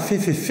matau fa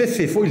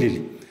fefe foi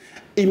lili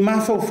I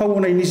mafau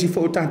na nisi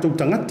fo tātou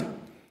tangata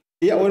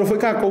ia o foi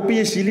ka ko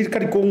pi sili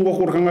ka ko ngo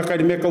ko kanga ka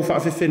me ka fa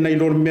fe nei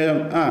lor me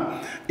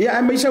ia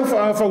mai sa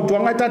fa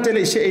tuanga ta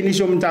tele se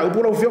inisio mta u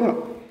pula fionga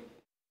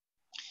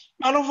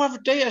malo fa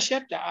te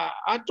Asiata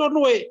a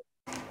tonu e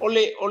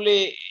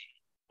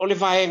ole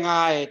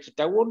vaenga e te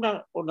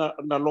tauna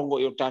ona longo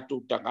I o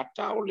tatu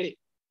tangata ole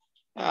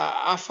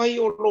a fai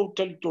o lo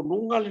tali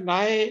tonunga le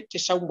nae te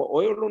sauma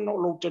o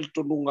lo tali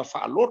tonunga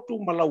fa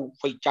lotu malau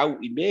fai tau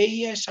I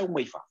meia sau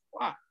mai fa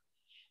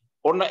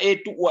ona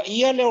e tu wa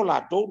ia le o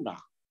la tona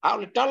a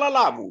le tala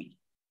la vui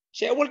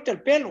se o le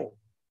pelo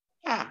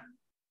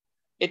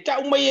e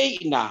ta mai e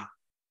ina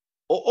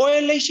o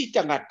le si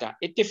tangata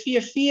e te fia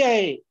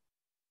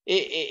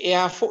e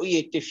a fo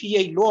I te fia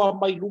I loa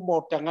mai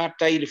lumo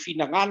tangata I le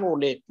fina ngalo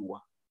le tua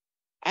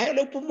ai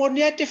le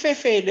pumonia te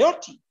fefe le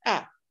oti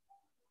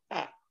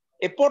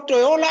e poto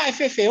e ola e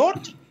fefe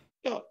oti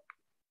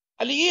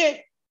ali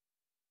e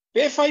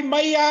pe fai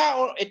mai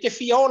e te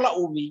fia ola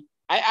umi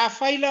ai a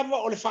fai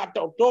lava o le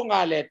fata o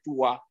tonga le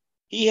tua.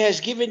 He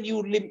has given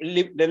you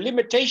the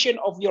limitation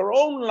of your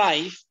own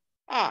life.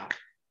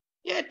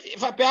 Yeah,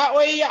 fa pe o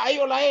ai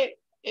o lai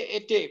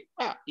te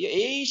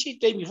si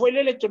te mi foi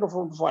le tono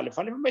fo fale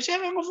me se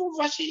ngo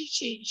fo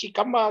si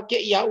kama ke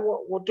ia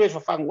o to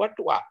fa fangu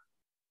atu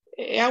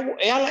e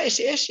ala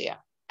ss ya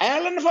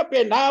ala na fa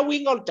pe na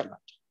winga o tanga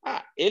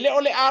ele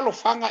ole alo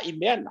fanga I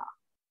mena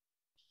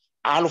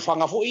alo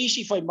fanga fo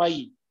isi fai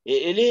mai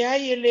ele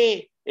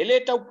ai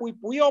ele tau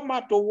pui o ma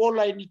to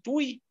wola ni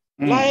tui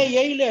la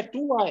e le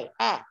tua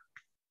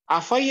a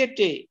fai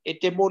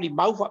te moli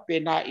mau fa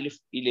pena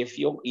ile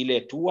fiong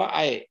ile tua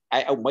ai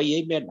au mai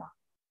e mena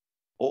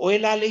o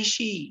ela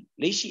leisi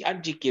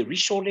anti ke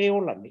risole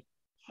ola ne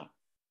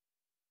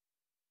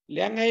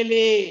le anga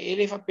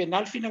ele fa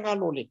penal fina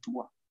ngalo le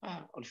tua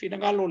o fina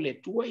ngalo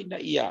le tua ina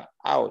ia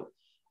au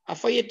a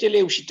fai te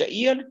le usita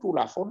ia le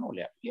tula fono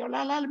le ia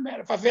la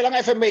me fa vela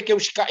nga fa me ke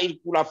usika il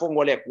tula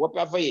fono le ku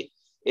pa fai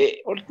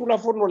o tula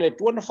fono le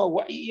tua na fa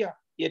wa ia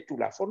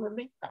tula fono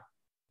ne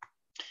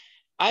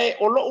ai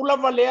o lo ula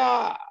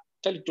valea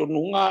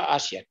talitonunga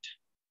Asiata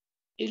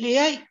ile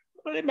ai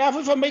le me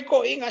afa mai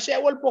ko inga se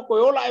wal poko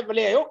ola e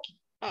valea yoki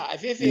ai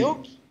fefe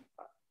yoki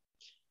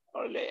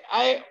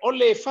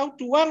ole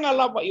fautuanga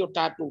lava I o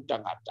tatu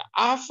tangata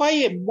a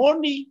fai e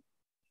moni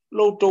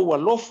loutou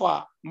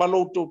alofa ma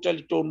loutou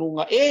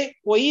talitonunga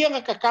o ia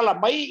nga kakala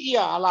mai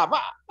ia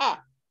alava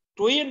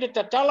to ia de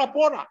tatala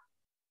pora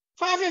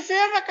fa fefe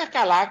nga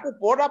kakala ku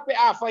pora pe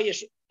a fai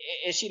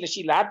e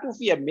silatu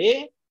fia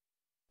me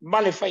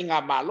male fai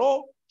ngā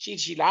malo,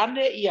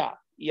 silane ia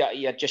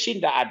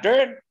Jacinda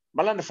Ardern,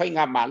 malana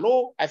whainga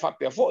malo, ai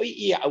whapea fo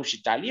ia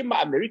Australia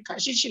ma Amerika,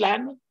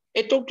 sisilane,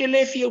 e tau te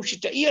lefi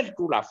Australia ia le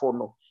tula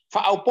fono,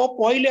 wha au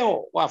popo ai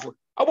leo, wafo.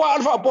 Awa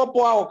alfa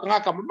popo au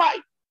kangaka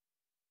mai.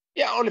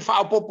 Ia ole wha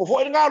au popo fo,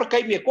 ngā ora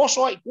kai mea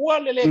koso ai kua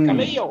le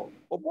kaleio,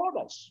 o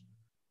borders.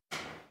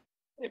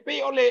 E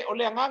pe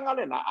ole anganga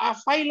le na, a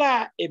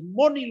whaila e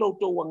moni lo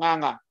tau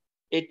anganga,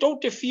 e tau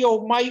te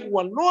fio mai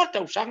ua loa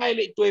tau sanga e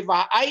le i toe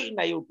wā ai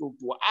ina i utu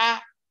tua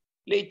a,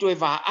 le i toe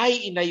wā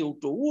ai ina i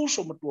utu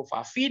uso ma tua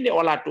whawhine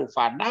o la tau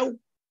whanau,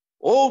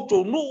 o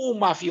tau nuu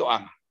ma fio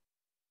anga.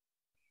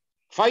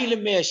 Whaile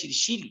mea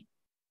sirisiri,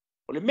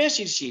 o le mea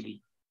sirisiri,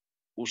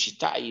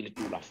 usitai i le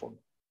tūlafonu.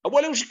 A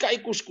wale usika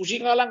i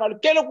kuskusinga langa, o le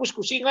kelo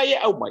kuskusinga i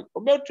au mai, o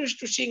mea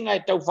tustusinga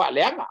e tau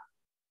whaaleanga,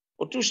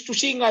 o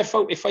tustusinga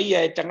e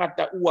whaia e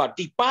tangata ua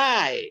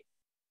tipae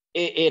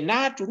e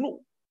nātu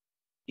nuu.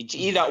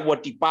 Ira ua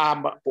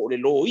tipa po le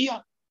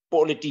loia,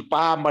 po le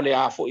tipa ma le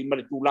afo i ma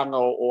le tūlanga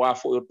o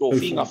afo o tō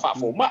whinga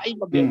whafo mai,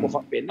 ma bea ko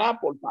whapena,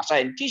 po le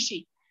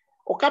pasaentisi.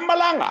 O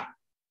kamalanga,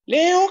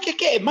 leo ke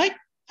e mai,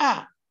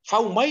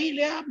 whau mai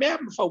lea mea,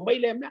 whau mai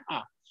lea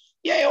mea.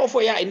 Ia e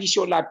ofo ia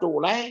inisio la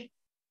tō lai,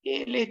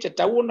 e le te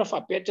tau na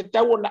whapea, te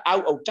tau na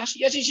au tasi,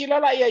 ia si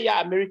lala ia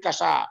Amerika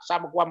sa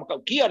makua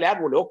makau kia le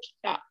anu le oki.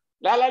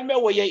 Lala mea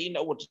ua ia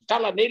ina ua te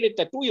tala nei le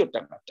tatui o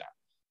tangata.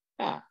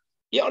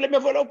 Ia ole me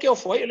volo ke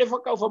foi ole fa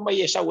ka fa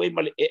mai esa we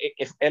male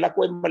ela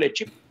ko male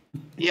chip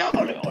ia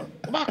ole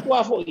ma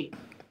ko foi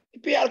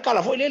pe al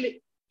kala foi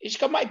lele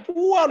iska mai pu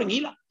ole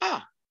ngila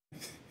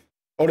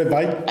ole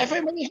bai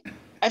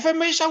ai fa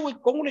mai sa we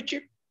ko le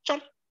chip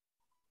chal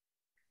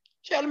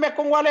se al me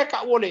ko wale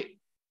ka ole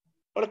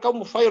ka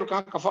mo fai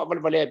ka fa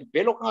vale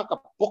pelo ka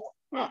pok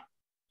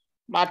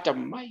mata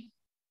mai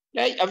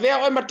lai ave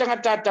o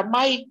matanga tata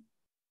mai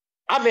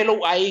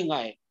avelo ai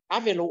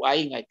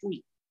ngai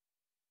tui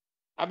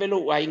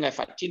avelo ai ngai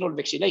fatino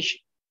vaccination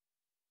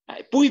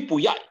ai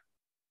pui ai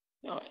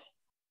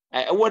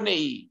ai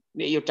awane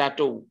ne yo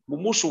tato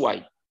mumusu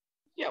ai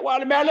ya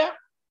wale mele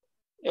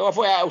e wa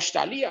foi a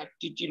Australia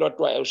titilo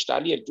to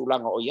Australia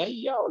tulanga o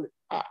ia ole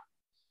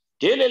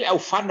tele au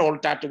fanol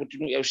tato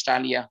tunu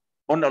Australia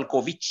on al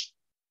covid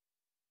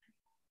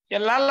ya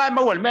lala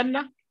ma wal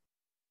menna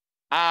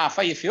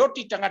fai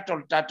fioti tanga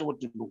tol tato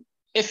tunu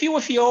e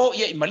fio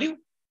ia imaliu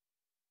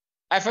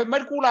ai fai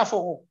merkula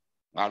fo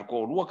ngal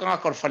ko lua kanga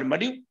kor fal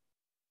madiu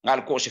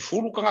ngal ko se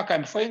fulu kanga ka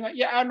mfainga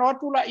ya ano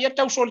tula ya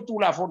tau sol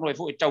tula fo no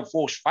e tau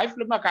force 5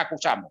 le maka ko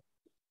samo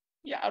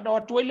ya ano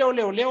tu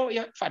leo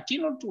ya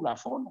fatino tula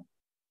fo no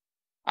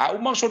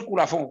uma sol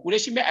kula fo ku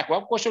lesi me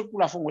akwa ko sol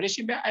kula fo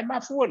lesi me ai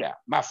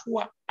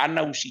mafua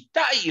ana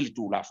usita il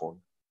tula fo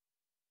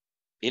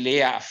ele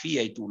ya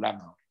fia i tula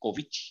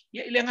covid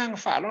ya ile ngang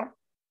fa lo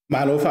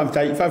malo fa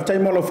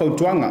mo lo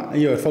fautuanga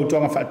io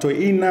fautuanga fa to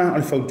ina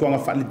o fautuanga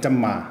fa le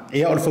tama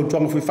e o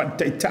fautuanga fa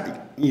tai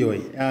io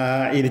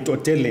e le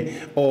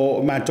totele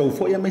o ma to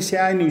fo ia me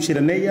sia ni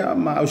Sirania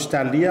ma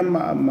Australia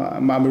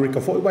ma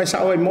America fo vai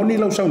sa o moni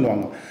lo sa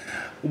no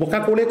o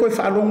ka ko le ko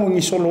fa longo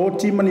ni solo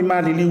ti mani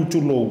mali li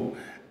utulo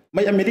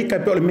mai America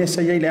pe o le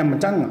mesa ia le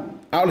amatanga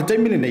a o le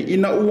taimile nei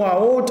ina ua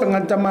o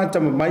tanga tamata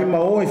mai ma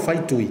o e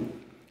faitui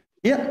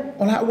ia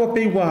o la ua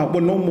pe wa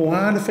no mo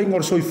ha le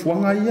fingor so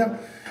fuanga ia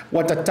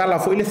watatala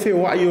fo ile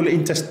feo ai o le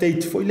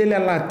interstate fo ile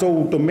la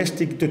to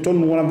domestic to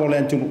tonu wana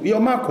volante io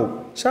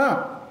mako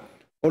sa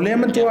o le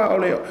matua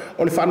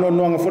o le fano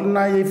no fo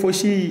na i fo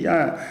si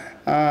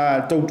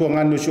to to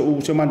ngano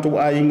so mantu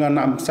ai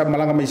ngana sa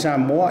malanga mai sa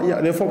mo ia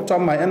le fo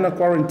tama ana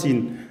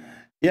quarantine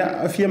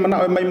ia fia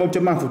mana mai mo te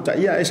mafuta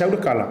ia e sa u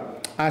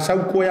kala sa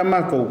ko ya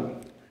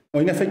mako o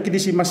ina fa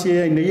kidisi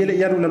masia ina ile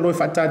ia la lo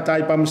fa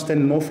tai pa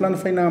msten no flan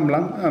fa na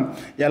mlang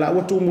ia la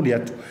o tu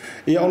muliatu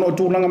ia ono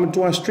tu langa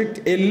matua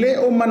strict ele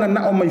o mana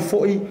na o mai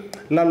foi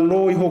la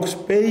loi Hawke's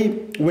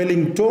Bay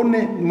Wellington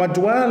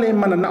maduale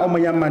mana na o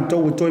mai amanto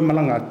to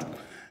malanga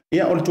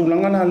ia o tu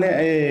langa na le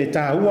e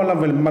ta ua la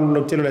vel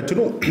malu tele le tu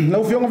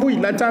no fionga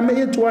vui la ta me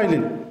tu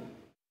island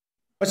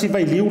pasi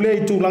vai liu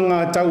le tu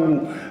langa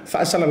tau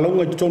fa sala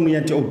longa tonu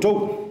ia te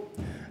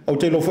o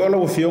te lo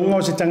fo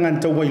fionga se tanga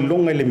tau wai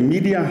longa le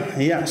media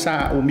ia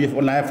sa o mi fo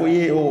la fo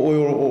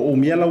o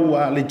mi la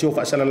ua le tio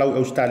fa sala lau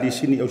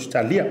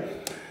Australia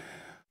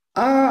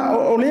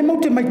o le mo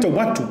te mai tau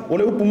watu o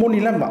le upu moni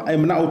lava e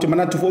mana o te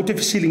manatu fo te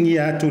fisilingi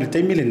atu le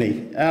taimile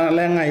nei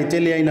la nga e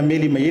tele aina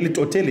meli mai ele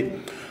to tele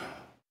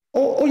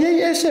o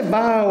ye ese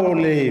ba o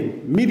le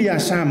media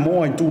sa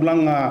mo i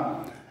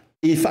tulanga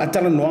i fa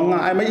tala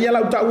noanga ai mai ia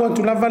lau ta ua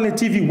tu lava le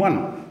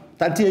TV1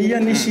 tati ia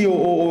nisi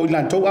o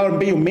la tau au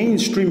be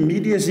mainstream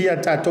media ia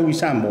tatou i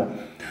Samoa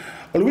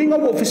o le winga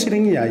o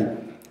fisilingi ai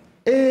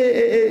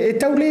e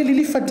tau le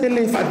li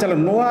fatele fatala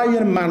noa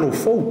ia malo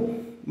fo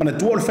mana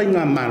tu o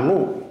fainga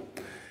malo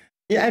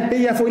ia e pe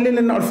ia fo ile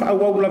na fa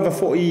au lava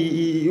fo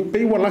i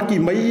pe wa laki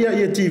mai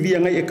ia TV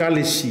ngai e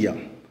kalesia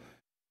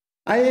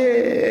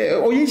ai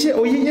o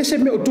yese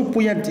me o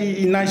tupu ia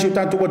i nai o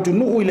tatu watu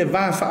no ile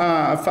va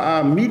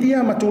fa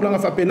media matulanga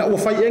fa pena o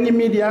fa yengi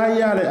media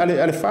ia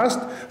ale fast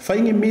fa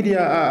yengi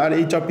media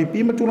ale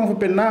HPP matulanga fa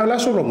pena la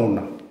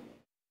solomona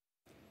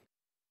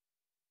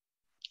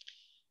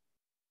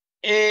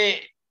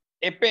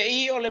e pe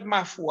I o le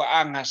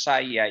mafuaanga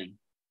sai ai.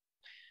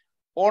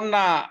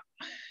 Ona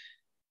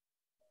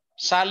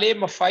sa le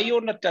mawhai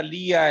ona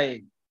talia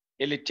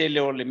e le tele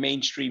o le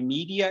mainstream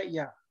media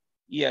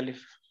ia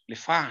le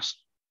fast.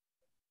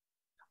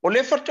 O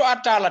le fato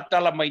atala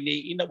tala mai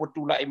nei ina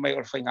watula e mai o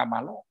le whainga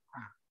malo.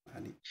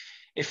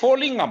 E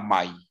fallinga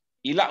mai,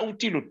 I la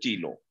utilo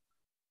tilo.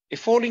 E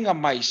fallinga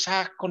mai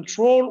sa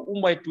control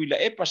umai tuila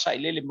e pasai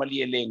lele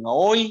mali e le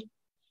ngaoi.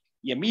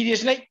 Ia media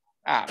snei.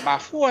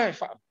 Mafua e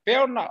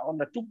peona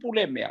ona tupu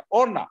le mea.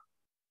 Ona,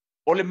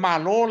 o le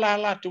malola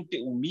la tu te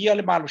umia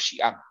le malo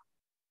sianga.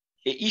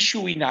 E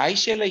issue ina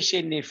aise la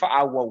ise ne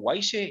whaawa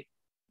waise.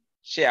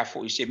 Se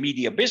afo ise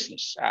media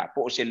business.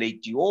 Po se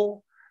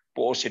leitio,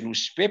 po se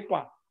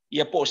newspaper,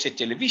 ia po se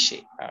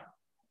televise.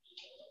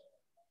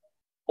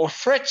 O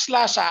threats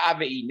la sa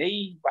ave I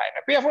nei,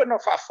 pia fo no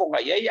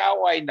whaafonga ia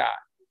awa ina.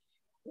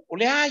 O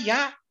le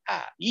ia,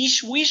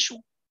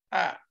 isu.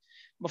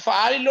 Ma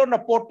whaarilo na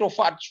poto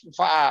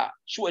wha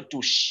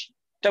suetusi.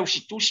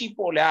 Tausi tusi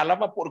po le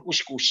alava po le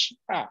kusikusi.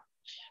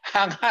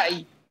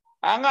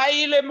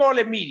 Angai le mo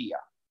le media.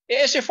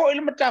 E se fo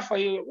ile matafa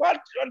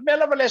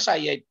mela vale sa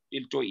ia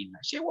il toina.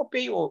 Se wa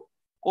pe o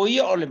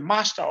ia o le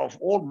master of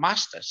all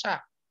masters.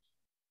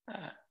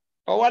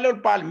 Pa wale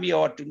o pal mi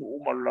o tu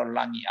umolo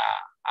langi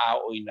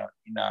o ina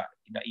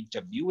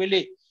interview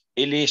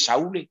ele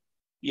saule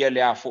ia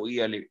le afo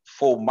ia le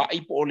fo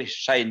mai po le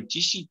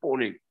scientist po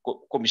le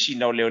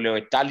komisina o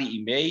le Itali I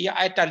meia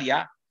a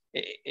Italia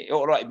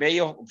o ro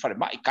meio fa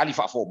mai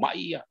kalifa fo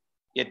mai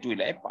ia tu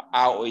ile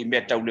epa o I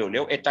meta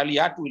leo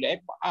Italia tu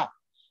ile epa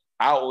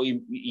o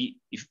I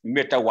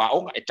meta wa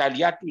o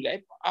Italia tu ile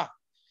epa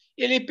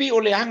ele pi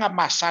o le hanga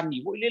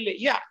masani o ile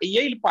ia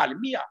ele pale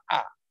mia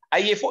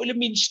ai fo ile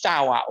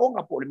minsta wa o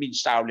nga po le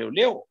minsta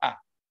leo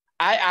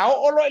ai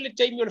o lo ele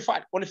temi o le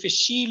fa o le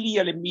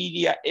fesilia le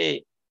media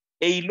e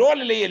lo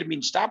le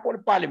minsta po le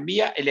pale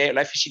mia ele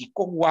la fisili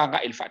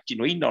konguanga el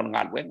fatino ina on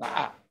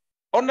ngalwenga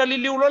ona li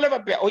liulo le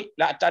vape oi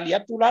la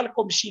Italia tu la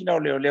komisina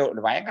le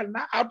le vaenga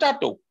na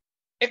autato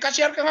e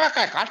kasiar ka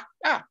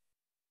ka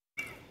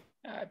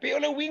pe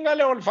ole winga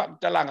le ol fa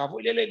talanga fo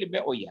le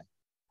me oia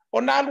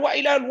ona lua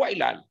ila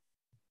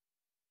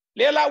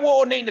le la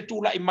wo nei na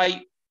tu la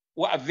mai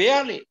wa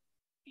avele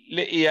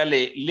le ia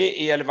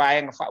le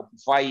vaenga fa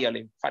fai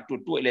ale fa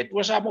tu le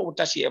tu sa mo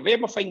tasi ave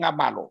ma fainga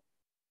malo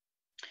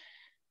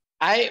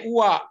ai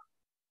ua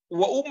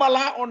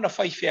umala ona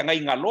fai fe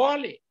ngai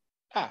ngalole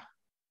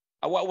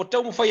awa o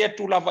tau fai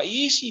atu lava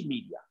isi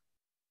media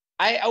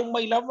ai au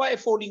mai lava e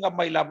fallinga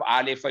mai lava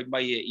ale fai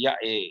mai ia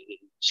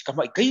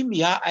skama kai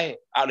mia ai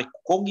ale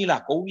kongi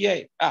la ko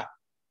ia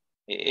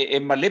e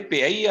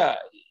malepe ai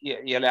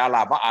ia le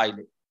alava ai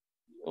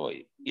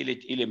oi ile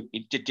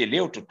te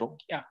leo to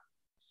ya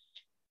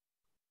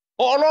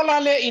o lola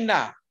le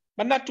ina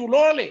manatu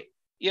lole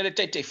ia le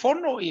te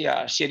fono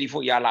ia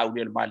serifo ia la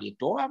ule mali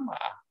toa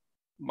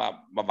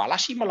ma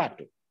valasi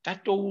malato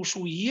tato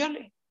usuia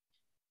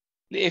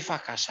le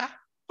fakasa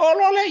o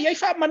lole ia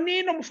fa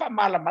manino mo fa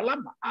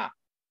malama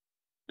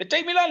le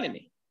tai milale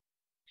ni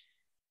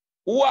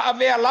ua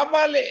ave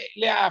lava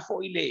le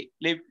afo ile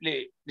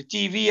le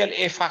TV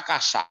le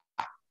fakasa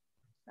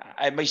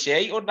ai mai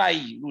sei o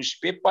nai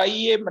newspaper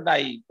ie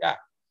manai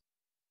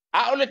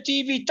o le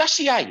TV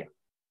tasi ai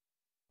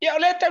ia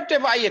ole tau te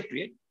vai etu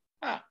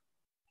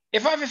e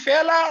fa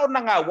fela o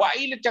nga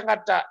wai le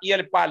tangata ia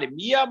le pale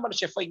mia ma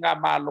se fai nga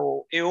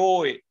malo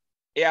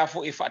e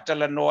afo e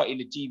fatala noa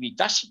ile TV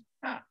tasi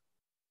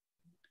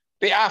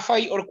pe a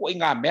fai o ko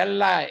nga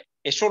mela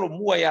e solo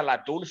mua ia la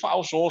to le fa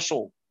o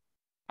so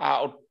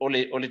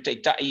ole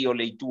taitai o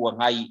le tua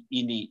ngai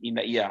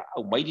ina ia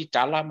au mai di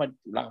tala ma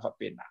la fa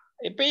pena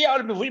e pe ia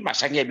ole me vui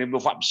masange me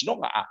fa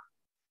bisnonga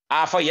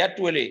a fai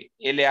atu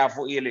ele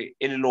afo ele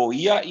lo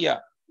ia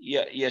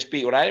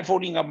spe ora e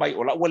fallinga mai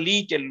ola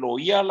wali te lo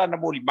ia la na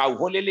moli mau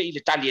holele ile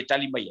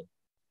tali mai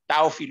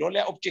tao filo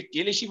le object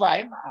ele si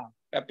vai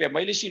pe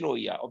mai le silo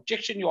ia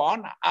objection your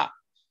honor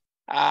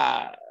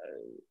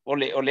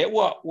ole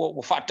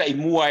o fata I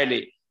mua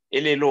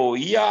ele lo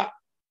ia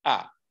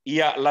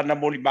ia la na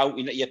moli mau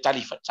ina ia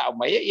tali fa tao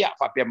mai ia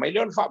fa pe mai le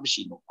on fa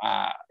bisino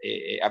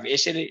ave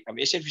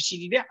ese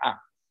fisili le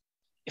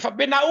e fa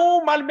bena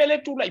mal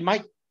mele tu lai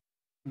mai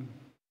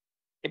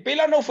e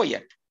pela no foi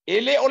atu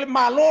ele ole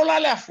malola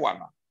le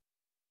afuanga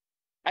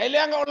ai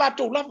le anga o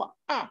lava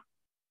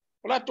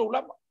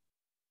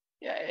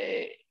ya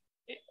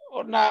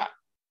ona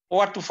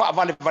o atu fa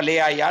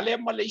vale ai ale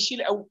ma le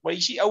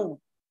isi au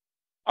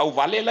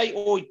vale lai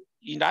o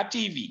ina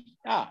TV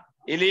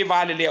ele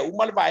vale le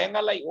umal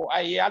vaenga lai o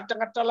ai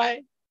altanga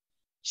lai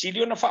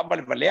silio na fa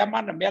vale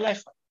mana me lai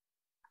fa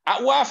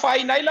wa fa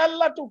ina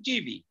la tu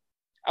TV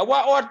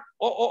wa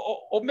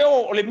o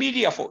meu o le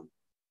media fo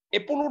e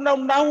pulu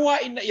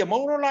naua ina ia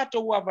mauro la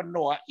to wa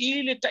vanoa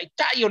ile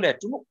tai o le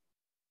tunu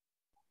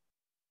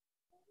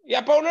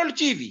ia paulo le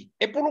TV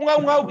e pulu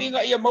ngau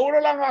inga ia mauro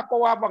la nga ko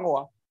wa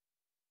vangoa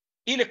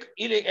ile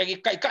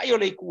kai o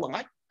le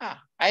kuanga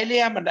ai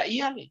le amanda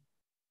ia le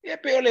e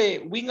pe ole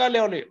winga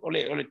le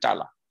ole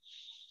tala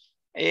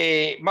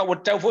ma o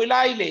tau foi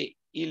la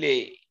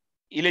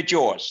ile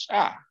Jaws.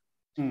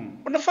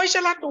 Ona fai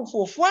se la to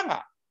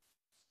fuanga.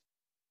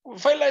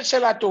 Fai la se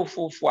la to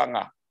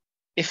fuanga.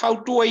 E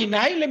fautua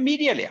ina ile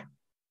media le.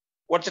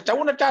 O te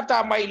tauna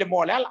tata mai le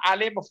mo le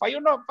ale ma fai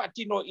ona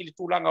patino ile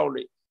tulanga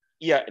ole.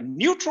 Ia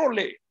neutral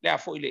le a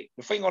foi le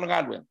fai ngona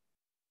ngalu.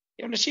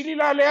 E ona sili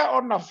la le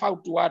ona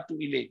fautua tu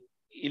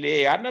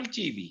ile anal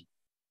TV.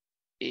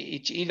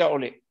 E ila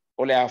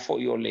ole a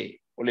foi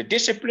ole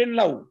discipline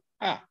lau.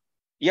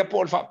 Ia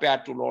po fa pe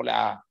atu lo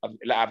la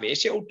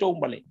avese auto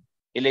male.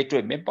 Ele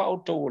to me pa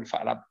auto le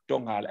fa la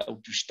tonga le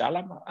auto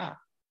stala ma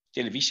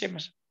television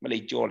ma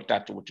le jol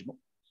tatu tu.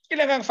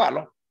 Ile ngang fa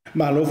lo.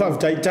 Ma lo fa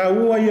tai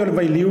tau ai le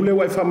vai liu le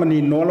wai fa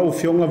mani no la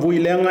fionga vui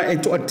lenga e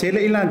to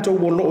atele ila to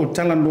wolo o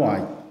tala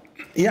noai.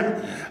 Ia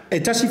e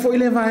tasi fo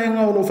ile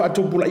vaenga o lo fa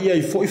to pula ia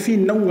i fo fi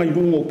na ngai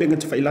lungo penga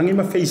te failangi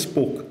ma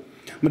Facebook.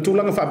 Ma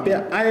tulanga fa pe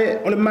ai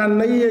o le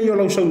mana ia yo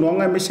lo so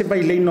nonga me se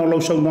vai le no lo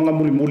so nonga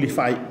muli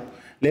fai.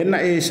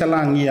 Lena e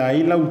salangi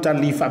ai lau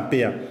tali fa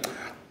pe.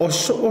 O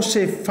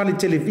se fale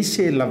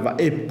televise lava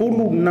e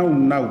pulu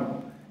nau.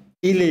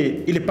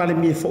 Il pale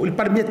mie fo, il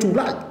pale mie tu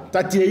lai.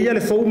 Tati ia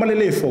le fo ma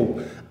le fo.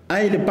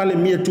 Ai le pale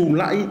mie tu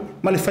lai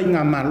ma le fai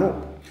ngā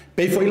malo.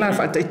 Pei fo ila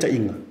fa taita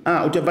inga.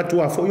 O te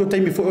batua fo yo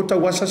taimi fo yo ta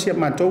wasa sia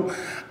matou.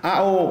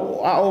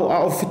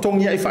 O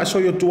fitongi ai fa so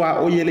yo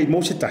tua o ye le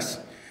mo se tas.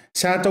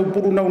 Sa tau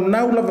puru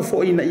nau lava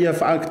fo ina ia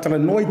fa tala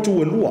noi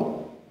tu lua.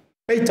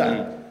 Pei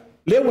tai.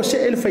 Leo se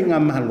ele fai ngā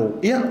malo.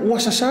 Ia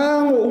wasa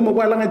sango uma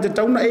walanga te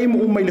tauna e mo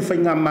uma ile fai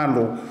ngā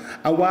malo.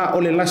 Awa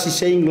ole lasi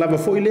saying lava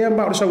fo ile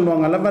ma o sauno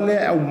nga lava le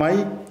au mai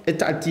e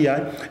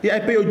taatia. Ia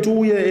e pe o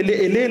tu ia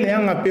ele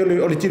anga pe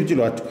ole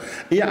tiro atu.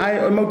 Ia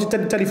ai o mau te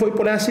tali fo i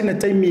pole asina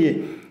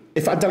taimi e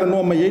fa tala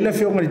no mai ile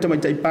fionga ni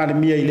tamai tai pale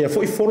mia ile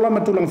fo i fola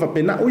matulanga fa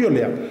pena o yo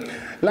lea.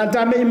 La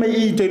tame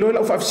mai i te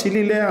lola fa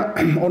fisili lea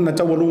ona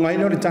tawalunga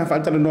ino le ta fa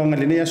tala no nga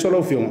le ne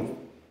solo fionga.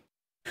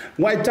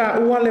 Wai ta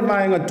ua le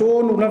vaenga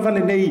tonu lava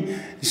le nei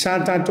sa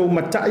tātou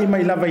matai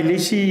mai lava i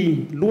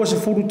lesi lua se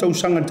furu tau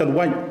sanga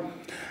taluai.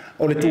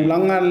 O le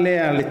tūlanga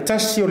lea le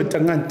tasi o le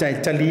tangata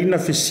e taliina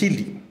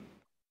fesili.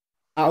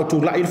 A o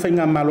tūla i le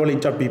whainga malo le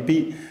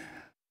tapipi.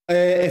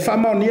 E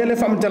whamaonia le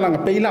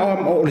whamatalanga peila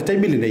o le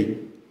taimi le nei.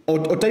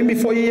 O taimi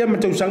fo ia ma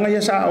tau sanga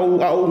ia sa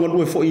au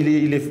ngalue fo i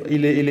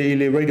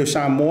le Radio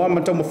Samoa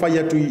ma tau mawhai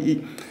atu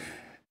i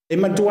e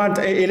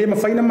matuata e le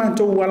mafaina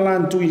matou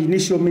wala tu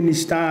initio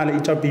minister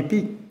le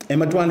tapipi. E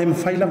matua le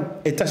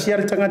mawhaila e tasi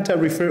are tangata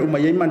refer o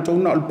mai matou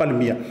na o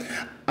palemia.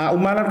 A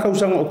umana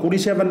kausanga o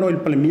kurisia vano il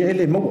palemia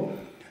ele mau.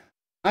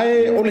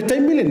 Ai o le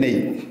taimi le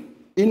nei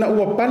ina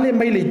ua pale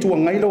mai le tua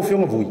ngai lo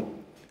fionga vui.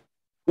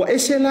 Wa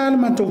ese la le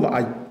matou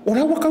vai.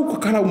 Ora wa kau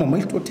kakara uma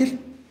mai to tele.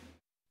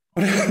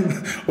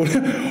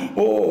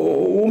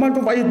 O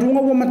matou vai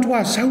dunga wa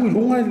matua sau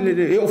lunga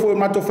e o fo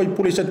matou fai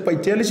pule sat pai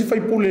tele si fai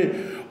pule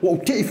o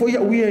te foi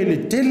a uia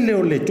le tele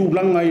o le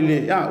tūlanga i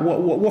le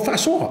wa fa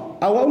soa.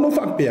 A wa no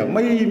fa pe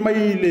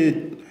mai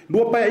le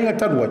lua pai inga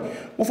tarua.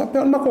 O fa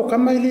pe ma ko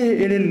kama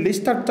le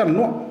start tan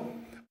no.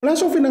 La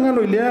so fina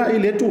ngalo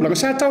ile tūlanga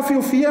sa tau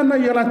fia na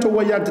ia la to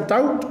wa ya te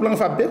tau tūlanga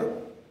fa pe.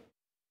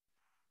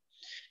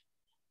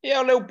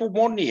 Ia le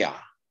pumonia.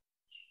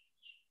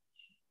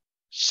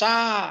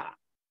 Sa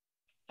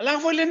la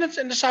foi le na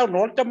sa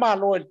no te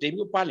malo e te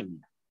mi palemi.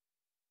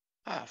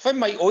 Fai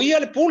mai o ia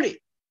le pule.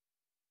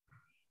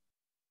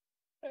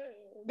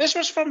 This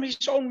was from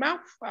his own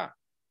mouth. Fa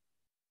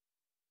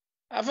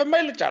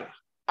mai le tala.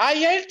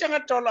 Ai ai tanga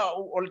tola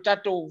o le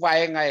tatou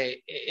vaenga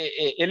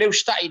e leu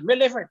stai me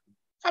le fai.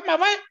 Fa ma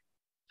vai.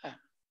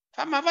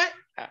 Fa ma vai.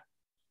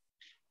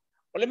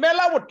 O le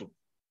mela watu.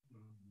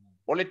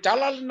 O le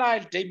tala na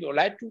il te mi o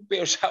lai tu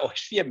pe o sa o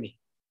fia mi.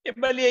 E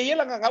mali e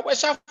la nga wa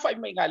sa fai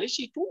mai nga le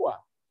si tua.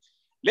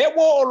 Le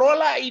wo o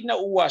lola ina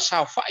ua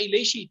sa fai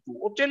le si tu.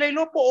 O te le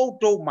lopo o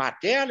tou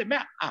matea le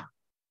mea.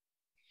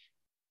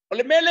 O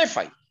le mele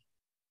fai.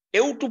 E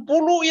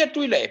utupulu ia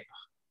tui le epa.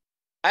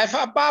 Ai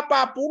fa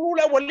papa pulu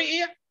le wali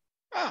ia.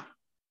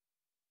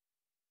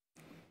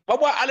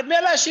 Pawa ale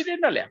mela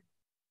sirina le.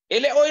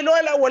 Ele oilo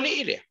la wali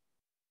ile.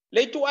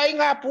 Le tu ai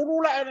nga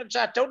pulu la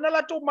sa tauna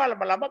la tu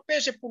malama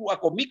pese pulu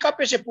ako mika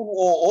pese pulu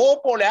o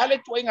po le ale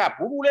tu ai nga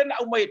pulu le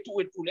na umai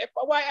tu le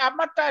pawa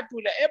amata tu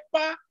le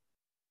epa.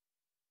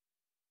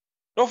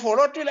 No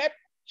folo tu le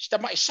sta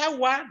mai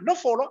sawa no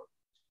folo.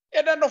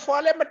 Eda no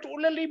fole ma tu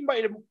le limba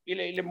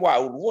ile mo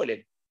au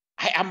le.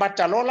 Ai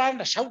amata lola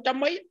na sauta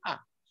mai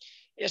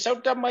e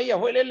sauta mai a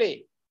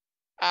holele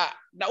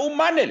na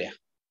umanele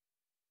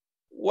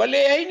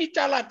wale ai ni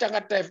tala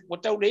tangata o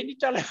tau le ni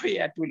tala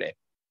fe atule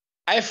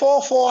ai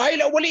fo ai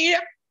la wali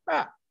ia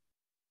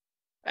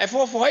ai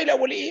fo ai la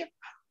wali ia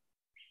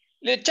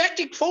le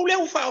tactic fo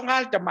le fa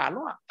ngal ta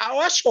malo a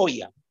o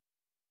soia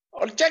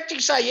o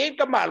tactic sa ye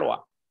ta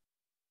malo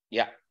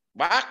ya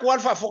ba ko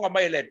alfa fo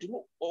mai le tu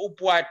o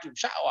pua tu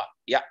sawa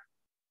ya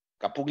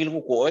kapungil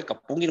ngukoe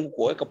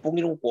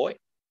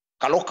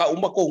kaloka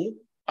umba kongu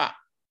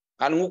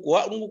kan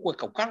ngukoe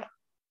kaukala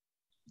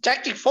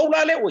tactic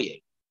fola le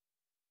oye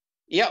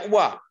ya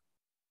wa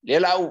le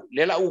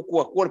lau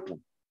kuwa korpu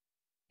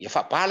ia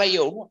whapala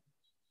ia unua.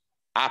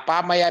 A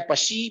pā mai ai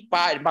pasi,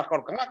 pā e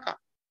makaro kangaka.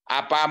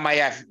 A pā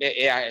mai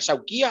ai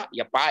saukia,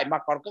 ia pā e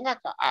makaro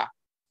kangaka.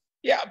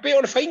 Ia pe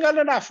o le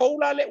whaingana na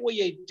whaula le ua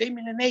ia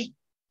teimina nei.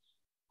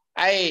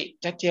 Ai,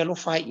 tati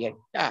alofa ia.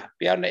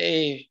 Pe ana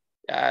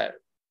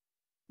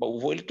ba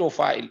uvo ile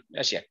tofa il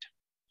Asiata.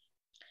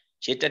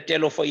 Se tati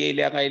alofa ia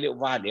ile anga ile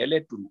uvale,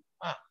 ile tunu.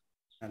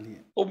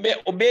 O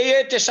me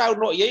ia te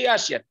sauno ia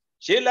Asiata.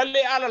 Se la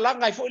le ala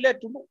langa i fo ile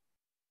tunu.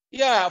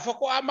 Ia,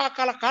 whako a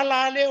makala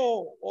kala le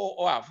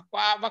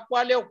whako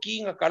a leo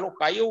kinga kalo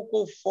kai o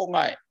ko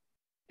fonga e.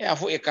 Ia,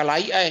 fo e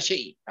kalai a se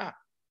i.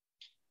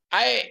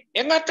 Ai,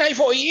 e ngata i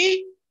fo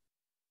i.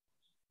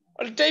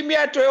 O le teimi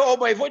atu e o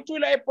mai, fo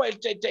tuila e po e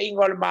te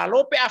ingo le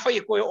malo, pe a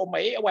whai koe o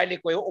mai, e wai le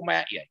koe o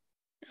mai ia.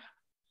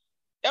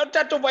 E o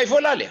tato vai fo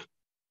la lea.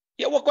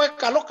 Ia ua koe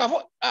kaloka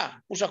fo,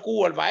 pusa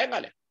kua le vaenga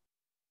lea.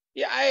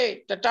 Ia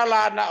ai,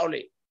 tatala na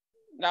ole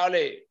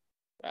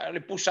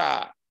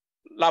pusa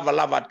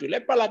lava tu le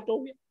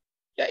palato.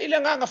 Ya ile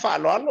nganga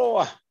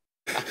whaaloaloa.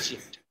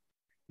 Asiata.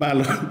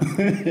 Malo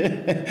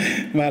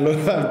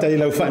tai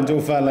lau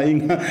fanjo fala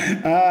inga.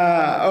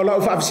 O lau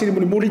whaafisiri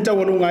muri tau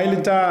alunga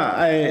ile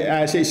ta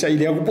se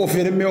ile aku po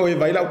fere me o e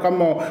vai lau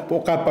kama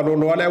po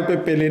kapalolo ale au pe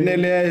pelene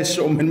le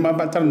so men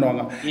mabata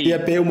nonga. Ia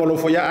pe o molo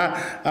foia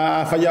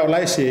fa ya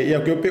ola se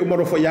ia ke pe o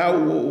molo foia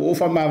o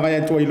fa ma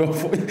vai to ilo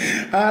fo.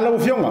 Lau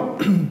fionga.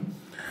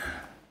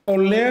 O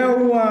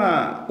leo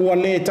ua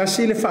le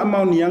tasi le wha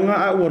maunianga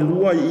a ua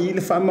lua I le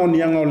wha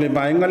maunianga o le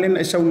vaenga le na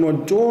e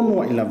saunoa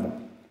jono I lava.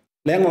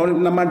 Lenga o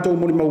na mantou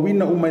mori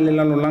mawina umai le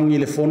lalo langi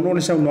le fono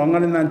le saunoanga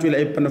le nantu le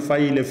epana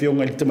whai le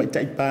fionga le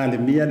tamaitai pā le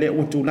mia le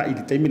o tūna I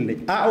le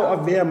taimile. A o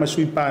avea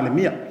masui pā le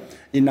mia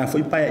I nā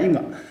fwoi pāia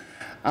inga.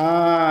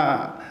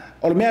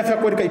 O le mea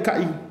whakoe kai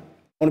kai,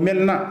 o le mea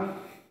le na,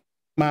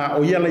 ma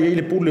o iala iei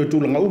le pule o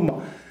tūlanga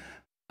uma.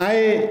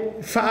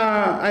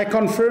 Ai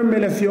confirm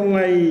le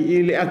fionga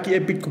I le aki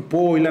epic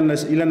po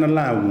ilana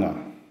launga.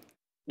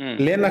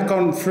 Lena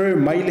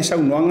confirm mai le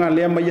saunoanga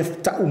le mai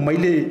tau mai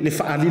le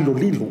faalilo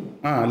lilo.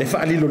 Le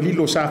faalilo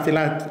lilo sa fe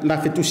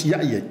la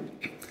fetusia ia.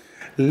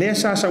 Le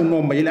sa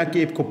sauno mai le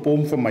aki epic po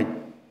mfa mai.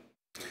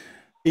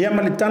 Ia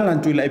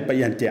malitala tu la ipa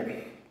yantea.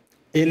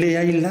 Ele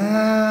ai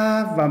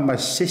lava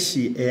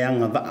masesi e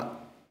anga va.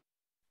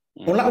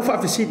 O la ufa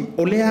fesiri,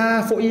 o le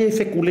a fo I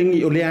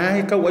fekulengi, o le a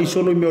e kau ai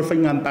solo I me o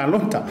whaingan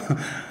talota.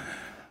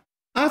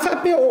 A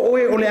whape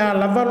o le a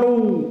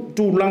lavalo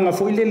tūlanga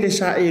fo I le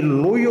sa e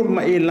loyo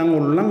ma e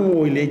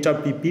lango I le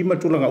HRPP ma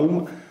tūlanga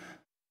uma.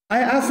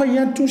 Ai a whai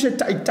atu se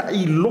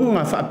tai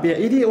longa whape,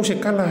 iri o se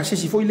kala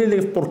sesi fo I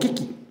le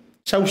porkiki.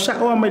 Sau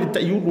sa o a mai le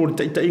tai uru o le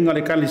tai inga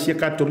le kale sia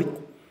katoliku.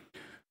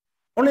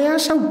 O le a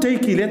sau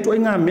teiki le tu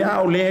inga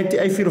mea o le te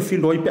ai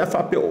filo I pe a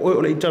whape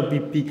o le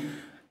HRPP.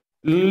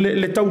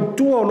 Le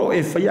tautua o lo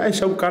e whaia e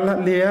sau kala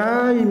le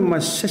ai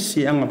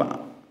masesi anga ba.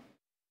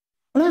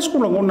 Ola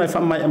skola ngona e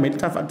whamai a me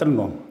ta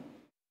whaatanoa.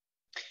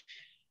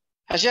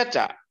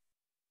 Asiata,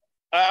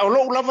 o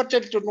lo ulava te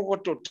tonu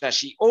to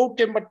tasi, o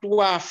te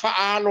matua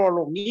whaalo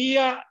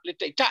alongia le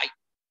teitai.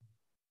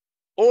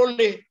 O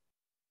le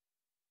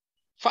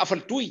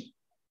whaafaltui.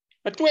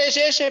 Matua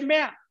ese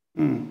mea.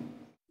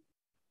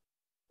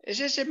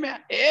 Ese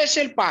mea.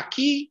 Ese el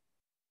paki.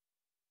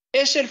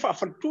 Ese el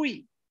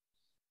whaafaltui.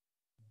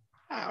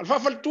 Al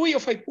whawhaltui o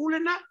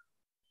whaipulena.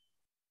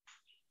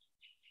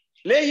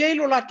 Le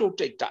ielo lato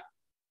teitai.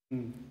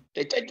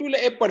 Teitai tui le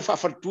epa le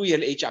whawhaltui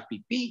le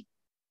HRPP.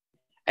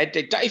 E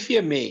teitai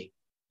fia me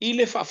I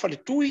le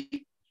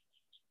whawhaltui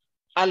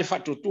a le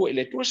whatutua I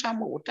le tua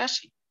sama o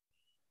tasi.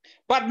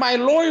 But my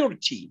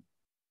loyalty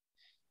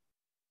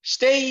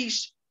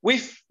stays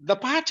with the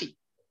party.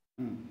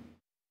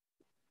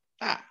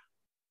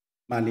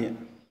 Mania.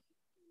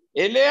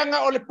 E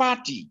leanga o le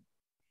party.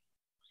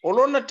 O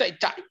lona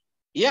teitai.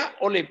 Ia,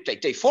 o le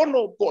teitai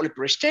fono po le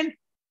president.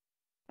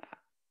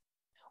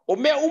 O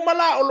mea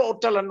umala o lo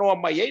talanoa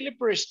mai ei le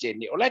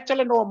president. O le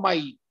talanoa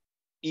mai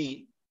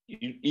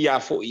I a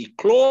fo I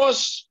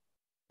clause,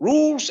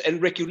 rules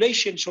and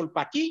regulations o le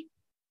pati.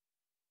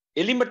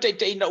 E lima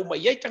teitai na uma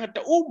iei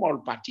tangata uma o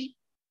le pati.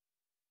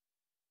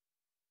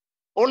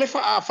 O le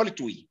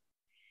whaafalitui.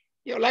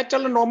 Ia, o le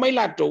talanoa mai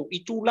lato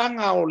I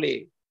tūlanga o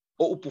le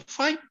o upu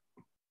whai.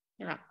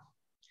 Ia.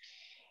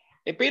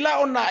 E pela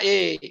ona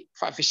e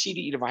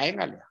whaafesiri I le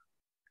vaenga lea.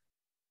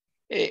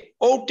 E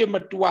o te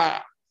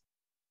matua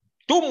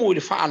tumu I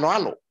le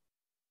whaaloalo.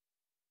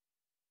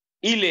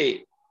 I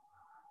le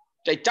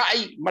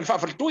teitai man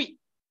whaafalitui.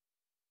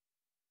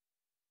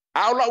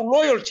 A ola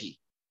loyalty.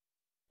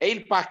 E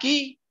il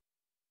paki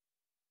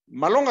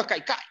malonga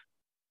kai.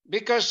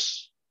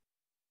 Because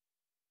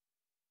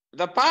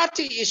the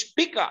party is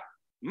bigger,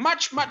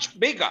 much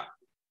bigger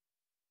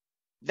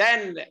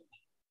than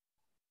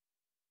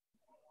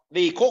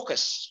the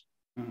caucus.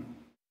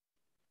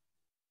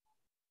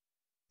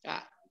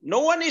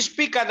 No one is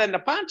bigger than the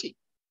party.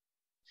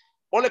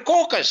 O le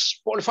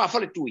caucus, po le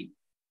whawhaletui.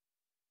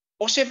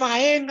 O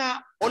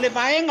le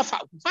vaenga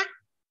whaupufai.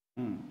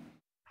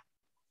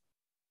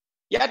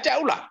 Ia te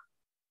aula.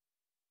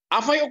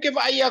 Awhai o ke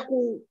vai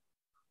aku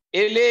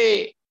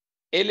ele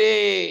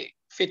ele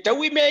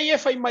fetaui me ia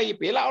fai mai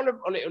pela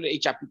ole i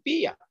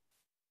chapipia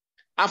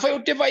a fai o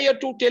te vai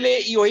atu tele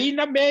i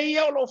oina me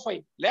ia o lo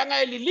fai le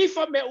anga ele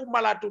lifa me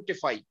umala tu te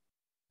fai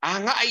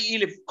anga i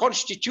le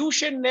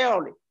constitution ne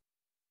ole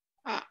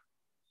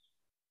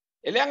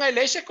ele anga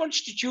ele se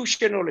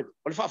constitution ole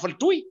fa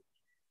faltui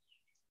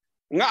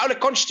nga ole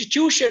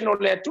constitution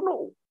ole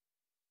tuno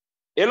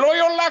e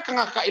loyo la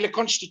kanga ile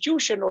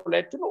constitution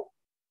ole tuno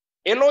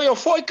e loyo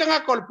foi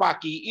kanga kol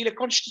paki ile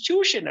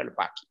constitution ole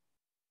paki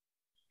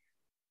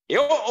e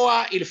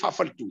o ile fa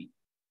faltui.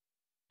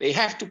 They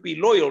have to be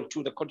loyal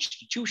to the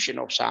constitution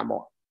of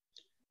Samoa,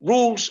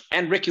 rules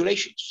and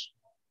regulations.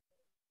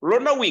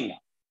 Lona winga,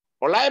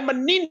 ola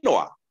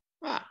maninoa,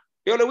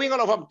 e ole winga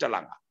lo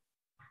famtalanga.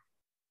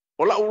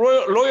 Ola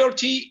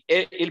loyalty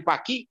il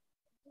paki,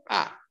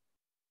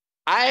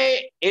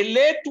 ai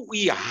eletu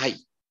iai,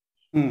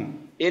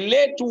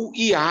 eletu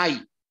iai.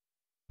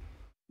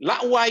 La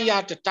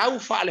uaya te tau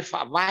fa le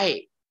fa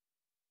vai,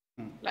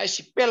 la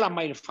si pela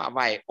mai le fa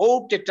vai.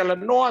 O te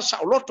talanoa sa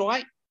oloto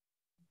ai.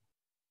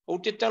 O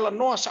te tala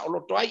noa sa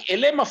oloto ai,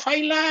 ele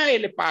mawhaila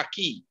ele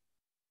pāki.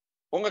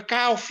 O ngā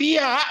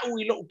kaofia au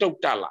i lo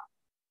utautala.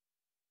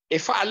 E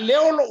wha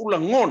leo lo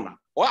ulangona,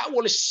 o au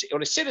o le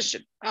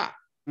citizen,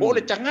 o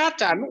le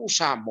tangata anu u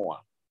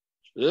Samoa.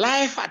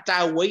 Lai wha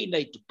tāwai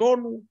nei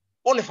tutonu,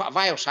 o le wha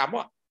vai o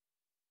Samoa.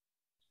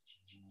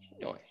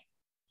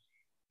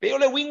 Pe o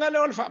le winga le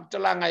o le wha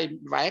amtalanga i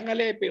vaenga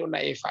le, pe o na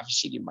e wha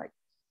visiri mai.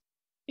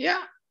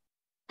 Ia.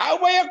 Au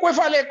mai a koe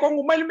wha le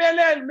kongu mai le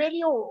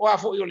mele o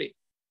afo i o le.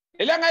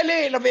 Ele nga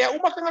ele la vea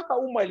uma kanga ka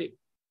uma ele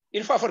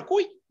il fa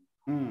farkui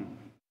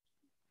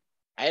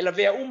ai la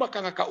vea uma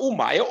kanga ka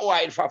uma e o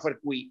ai il fa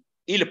farkui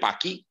il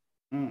paki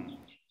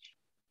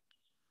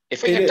e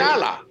fe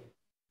tala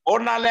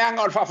ona le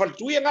anga il fa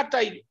farkui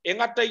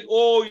ngatai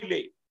o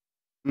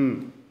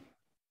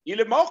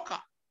ile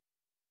moka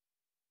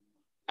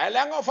ai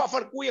la anga fa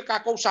farkui ka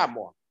ko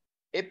Samoa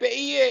e pe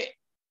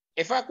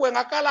e fa ko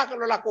ngakala ka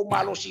la ko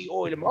malo si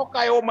o ile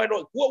moka e o mai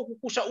no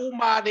ku sa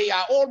uma they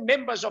are all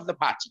members of the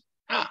party.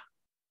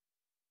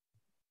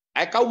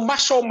 Ai kau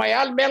maso mai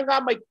al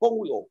melga mai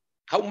kongu o.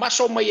 Kau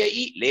maso mai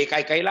ai le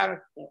kai lang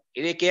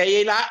ile ke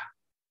ai la.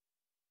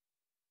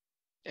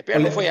 E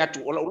pe foi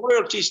atu o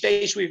loyalty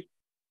stays with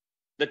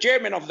the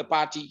chairman of the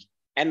party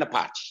and the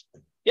party.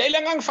 Ya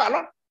ile ngang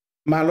falon.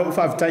 Malo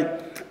faftai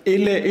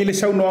ile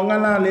saunoanga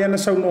na le na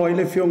sauno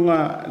ile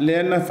fionga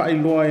le na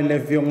failo ile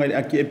fionga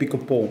aki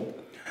epikopo.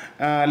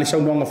 Le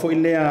saunoanga foi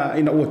le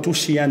ina o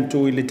tusi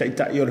antu ile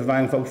taita i o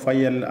vang fa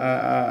fai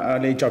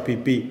le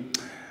HRPP.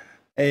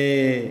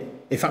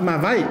 E fa ma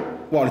vai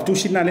wa le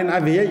tusi na le na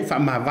ave fa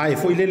ma vai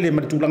foi le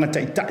matulanga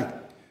taitai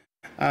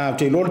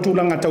te lo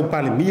tulanga tau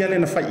pale mia le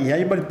na fa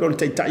ia ba le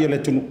taitai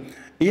le tunu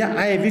ia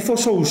ai vi fo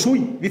so sui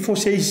vi fo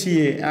sei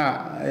si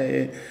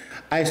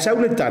ai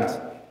saule tal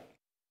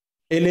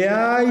ele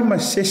ai ma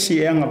sesi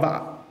e anga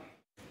ba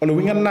o le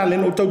winga na le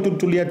no tau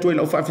tulia tu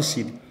le fa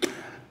fisili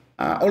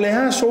o le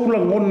ha so la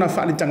ngona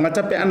fa le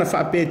tangata pe ana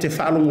fa pe te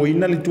fa lo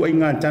ngoina le tu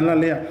inga tana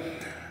le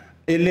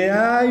ele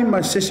ai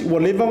ma sesi o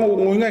leva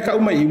ngoinga ka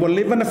uma i o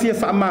leva na fia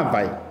fa ma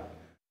vai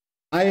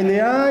ai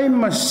le ai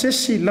ma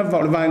sesi lava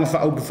o vai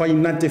fa o fai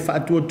na te fa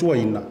tu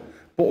ina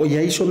po o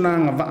ia iso na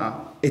nga va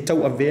e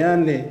tau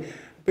aveane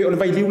pe o le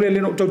vai liule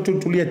le no tau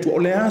tulia tu o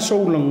le aso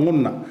la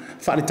ngona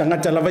fa le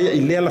tangata lava ia i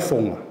le la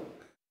fonga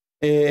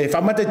e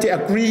fa mata te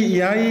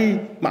agree ai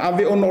ma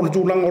ave on o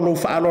tulang o lo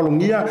fa lo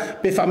ngia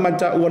pe fa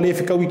mata o le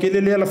fika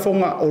wikele le la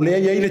fonga o le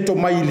ia ile to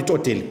mai le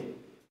totele.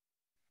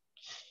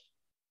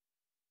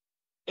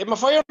 E ma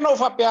fai no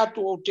fa pe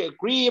atu te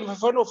agree, ma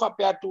fai no fa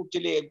pe atu te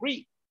le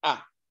agree.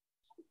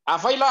 A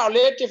fai la o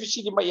le te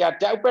fisili mai a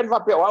te au pen fa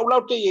pe o au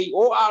lau te iei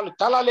o a le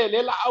tala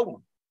le la au.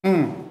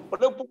 O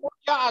le pupo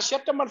ya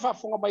Asiata man fa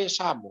funga mai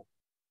Samoa.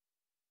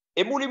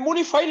 E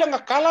muli fai la nga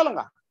kala la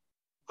nga.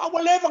 A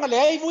wale vanga le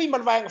ai vui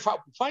man vai nga fa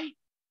fai.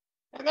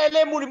 Nga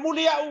le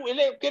muli au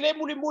ele ke le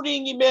muli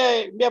ngi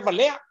me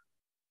valea.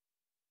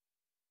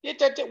 E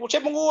te o se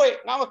mungu e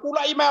nga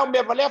kula i mai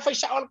me valea fai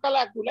sa al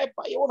kala kula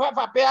pa o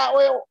fa pe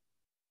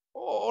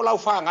o lau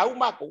fanga u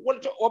mako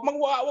o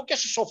mangu o ke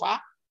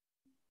sofa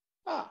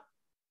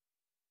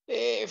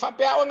e fa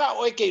pe o nga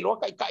o ke lo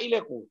ka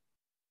ile ku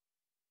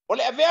o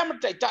le ave am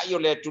ta yo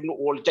le tu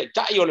o le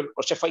ta yo le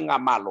o se fa nga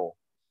malo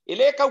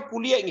ile ka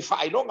kulia ngi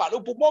fa ilo nga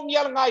lu pumong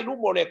yal nga ilu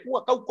mo le ku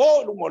ka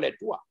ko lu mo le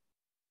tua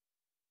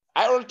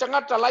ai o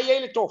tangata la ye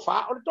le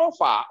tofa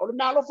o le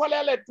malo fa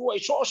le tua i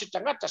so se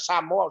tangata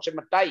Samoa o se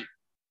matai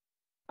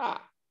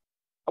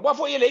Aba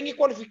fo ele ngi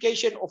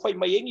qualification o fai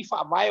mai ngi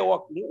fa mai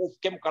o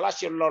kem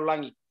kalasi lo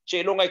langi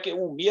se lo ngai ke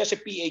mia se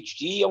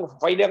PhD o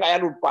fai le ngai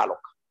alu palok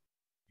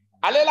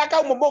ale la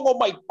ka mo mongo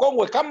mai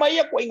kongo ka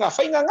mai ko inga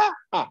fai nga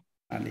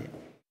ale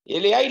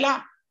ele ai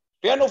la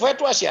pe no fa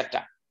tu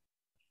Asiata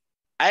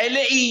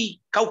ele i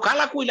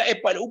kaukala ku ila e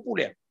pale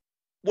upule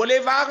bole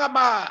va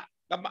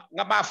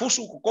nga ba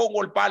fusu ko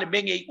kongo le pale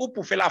bengi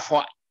upu fela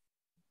fo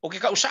o ke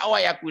ka usa o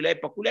ya ku ila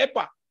e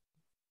pa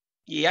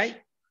i ai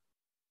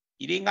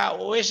iringa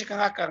o ese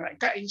kanga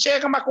ka se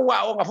ka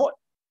makua o nga fo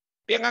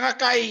Penga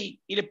kai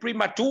ile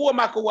primatua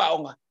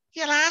makuaonga.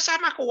 Ia la sa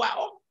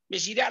makuao.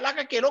 Mesida la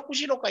ka kelo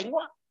kusilo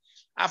kaingwa.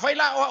 Afai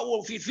la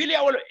o fifili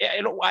o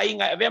elo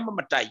wainga e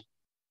matai.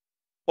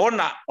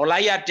 Ona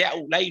olaya te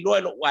au lai lo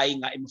elo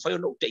wainga e mafai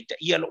no te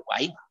ia lo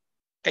wainga.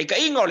 Kai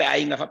inga ole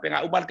ainga fa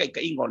penga ubal kai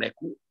inga ole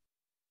ku.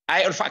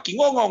 Ai ol fa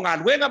kingongo nga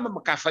luenga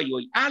mamakafa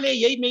yoi. Ale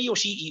yei me yo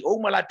CEO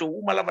malato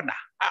umalavana.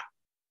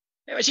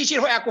 E si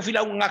ho aku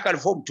fila nga ka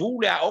form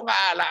tu le o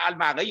nga la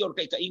almaga yo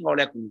kai inga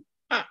ole ku.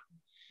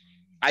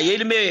 Ai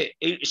ele me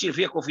si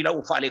fia ko fila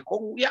u fa le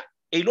kong ya.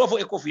 E lo fo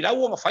e ko fila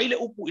u nga faile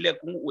upu ile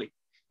ku ue.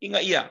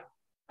 Inga ia.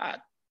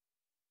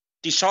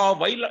 Ti so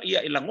vai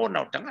ia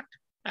ilangona o tangata.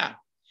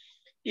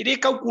 Ide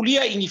kau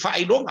kulia ini fa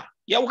ilonga.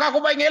 Ya uka ko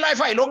ba ngela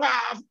fa ilonga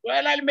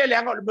la le mele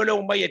anga le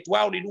o mai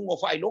etua o li lungo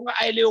fa ilonga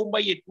ai le o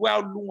mai etua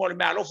o lungo le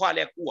malo fa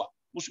le kua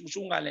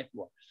musunga le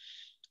tua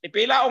e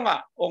pela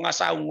onga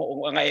sa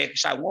onga e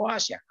sa ngoa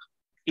sia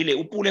ile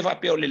upule fa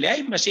pe o le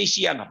ai ma se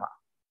sia nga fa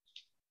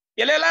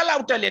ya le la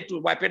uta le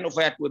tu va pe no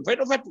fa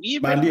tu i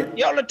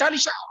ya le tali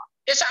sa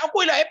esa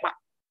ko ila epa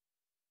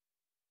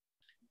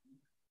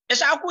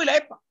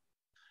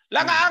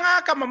la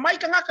nga ka mai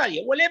ka nga ka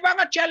ye o le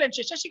banga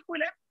challenge sa si ko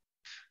ila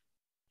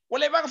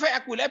ole bang fa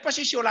aku le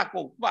pasi si ola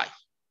ko vai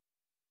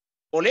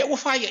ole o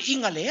fa ya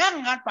inga le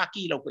anga pa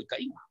ki lo ko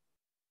ka inga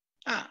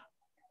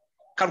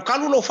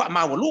kalu lo fa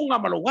ma walunga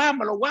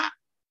malowa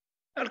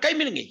al kai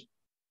milingi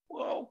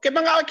ke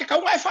manga ke ka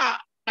ngai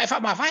fa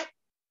ma vai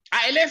a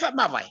ele fa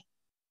ma vai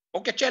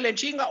o ke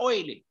challenge inga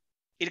oile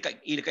il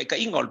ka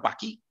inga ol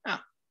paki na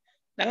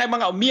ngai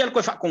manga o miel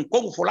ko fa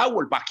kong fo la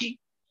ol paki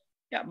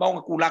ya ba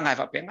nga kulanga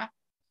fa penga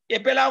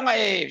e pela nga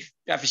e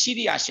ya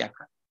fisiri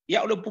Asiata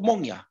ya ole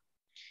pumongia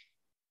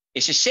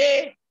ese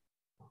se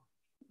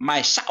mai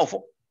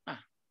saofo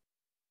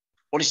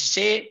ole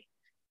se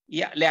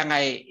ya le anga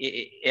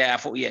e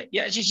afo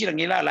ya sisi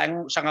ngila la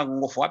sanga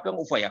ngofo ape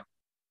ngofo ya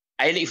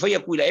ai le foi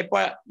kuila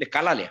epa le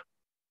kala le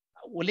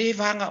ole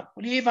vanga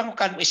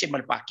kan ese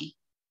malpaki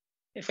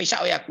e fai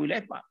sa ya kuila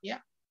epa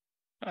ya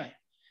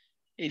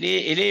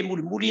ele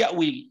muri ya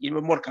ui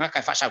ile mor kanga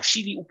ka fa sa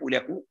sili upu le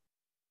ku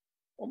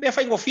o be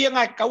fai ngofia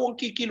nga ka won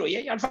kilo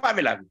ya alfa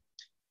vela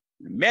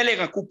mele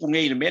ka kupu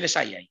ngei mele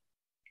sa ya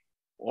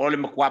ole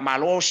makwa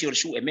malo si o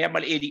su e me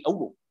mal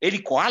eli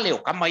ko ale o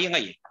kama yenga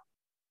ye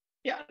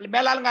ya le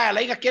bela nga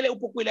la inga kele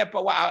upu kuile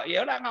pa wa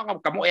ya la nga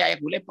kamo ya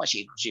kule pa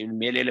si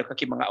mele le ka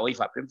ki manga oi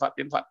fa pem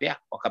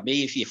o ka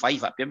be fi fa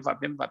pem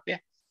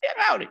ya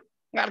nga ole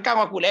nga ka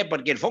nga kule pa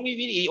gel fongi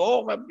vi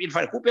o il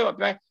fa kupe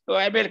pa o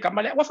e bel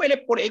kamale wa fa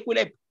le por e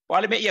kule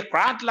pa le me ya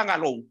grant la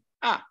nga lo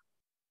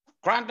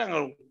grant nga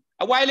lo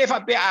a wa le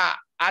fa pe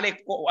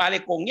ale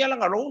ko ngela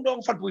nga lo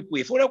dong fa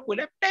pui fo le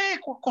kule te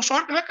ko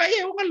sort nga ka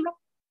ye o ngalo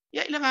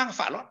ya ila nga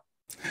fa lo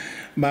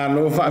ma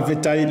lo fa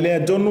vetai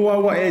le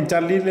donua wa e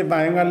tali le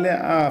vaenga le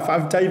a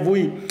fa vetai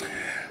vui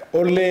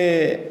o le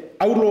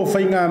aulo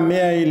fainga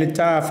mea i le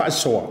ta fa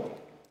soa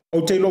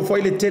o te lo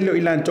foi le tele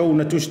i lantou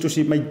na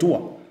tusi mai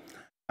tua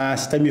a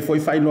sta mi foi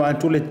fai lo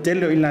antu le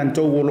tele i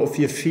lantou o lo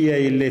fia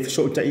i le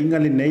so ta inga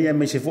le nei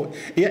mai se foi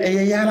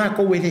ya la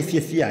ko we le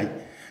fia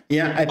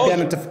ia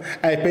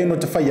ai pena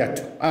te fai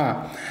atu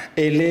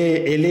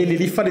ele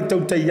li fa le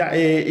tautai ya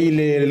i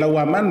le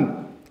lauaman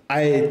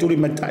ai turi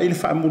mata il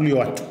fa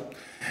mulio atu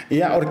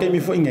ia or ke mi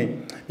fo ngai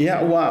ia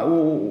wa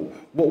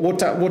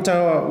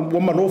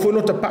malo fo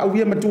no ta pa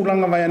wi ma tu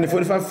langa vai ne fo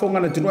fa fonga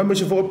na tu no me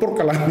se fo por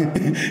kala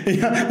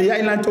ia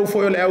ila to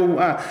fo le au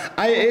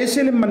ai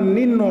ese le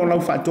manino la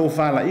fa to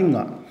fa la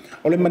inga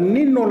o le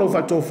manino la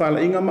fa to fa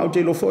la inga ma o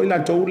te lo fo ila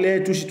to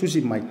le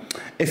tusi mai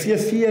e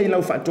fia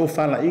ila fa to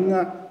fa la inga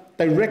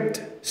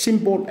direct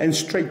simple and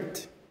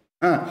straight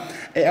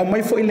e a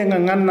mai foi le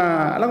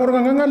ngana la ngora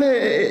nganga le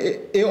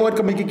e o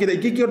ka mai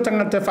ki o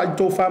tanga te fa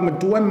to fa ma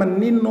tu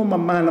manino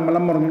mama la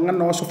mor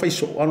ngana o so fai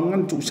so o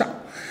ngan tu sa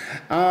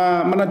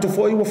mana tu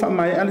foi wo fa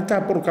mai ale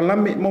ta por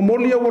kalame mo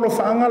molia wo lo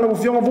fa nga lo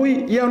fionga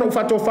vui ia no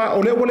fa to fa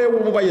o le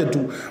wo vai tu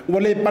o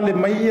le pale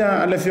mai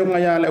ale fionga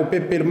ya le o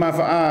pepe ma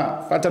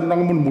fa ta no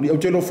mun muri o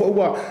te lo fo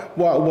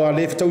wa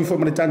le fa fo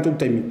ma tanto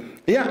temi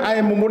ia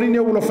ai mo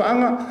molia wo lo fa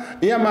nga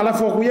ia mala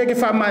fo ku ye ke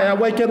fa mai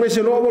wa ke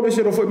se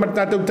lo fo ma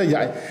tanto ta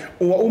ya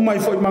o mai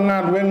foi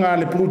manga luenga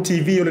le Blue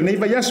TV o le nei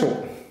vai aso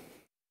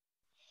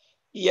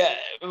ia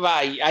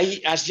vai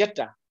ai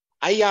Asiata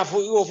ai a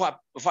foi o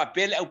fa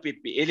pele au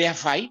pepe ele a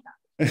fai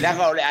la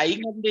ga ole ai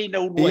ngam na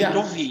uru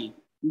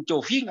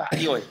tofinga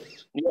io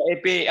e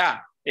pe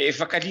e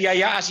fakalia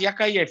ya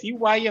Asiaka ia fi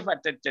wa ia fa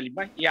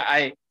talima ia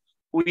ai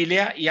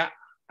uilea ia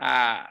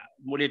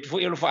mo le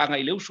foi o fa nga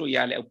ile uso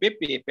ia le au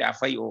pepe pe a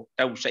fai o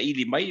tau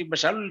saili mai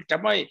masal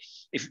tamai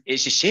e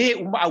se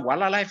uma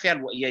wala la fe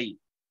alwa ia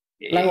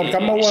la ngor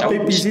kama wa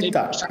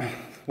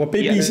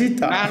pepe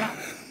visita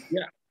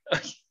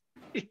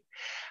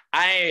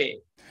ai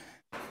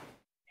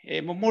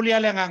mo moli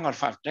ale nga ngol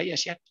fa tai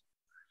Asiata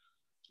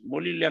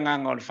moli le nga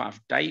ngol fa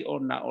tai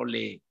ona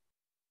ole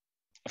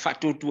fa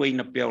tu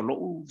ina pe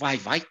lo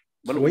vai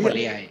balo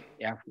le ai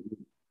ya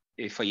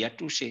e fa ya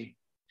tu se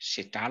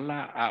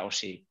tala o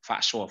se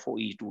fa so fo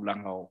I tu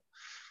langa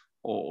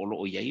o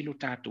lo ia lo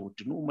tatou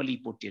tunu mali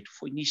po te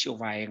foi nisi o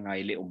vaenga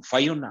ile o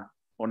faiona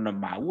ona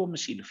maua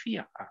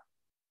masilafia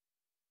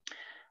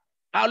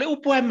a le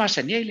upo ai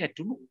masania ile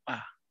tunu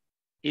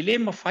ile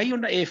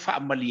mafaiona e fa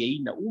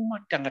maliina uma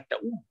tangata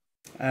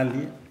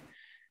ali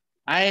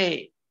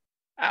ai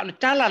a le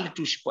tala le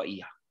tuspa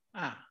ia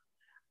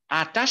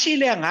atasi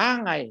le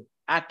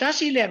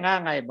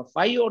nganga e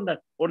mafaiona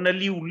ona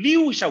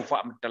liu sau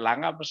fa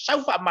matalanga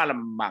sau fa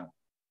malamang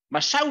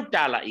masau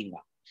tala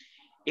inga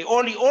e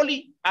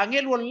oli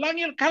angelo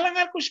langel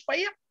kalanga ko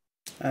spaya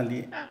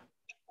ali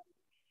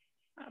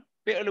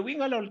pe le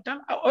winga lo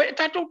tala o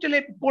tatou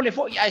tele pole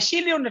fo ai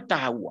sile ona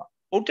taua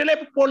o tele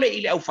pole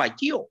ile au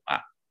faitio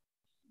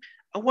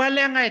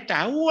wale nga e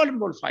taua le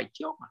mol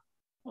faitio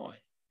oi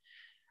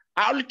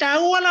a le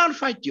taua la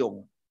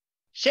faitio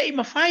sei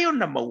mafai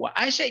ona maua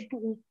ai sei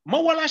tu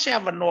maua la se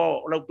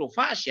avano lo to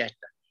fa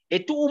Asiata e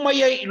tu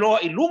mai lo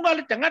ilunga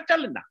le tangata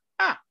lena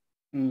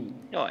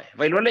oi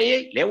vai lo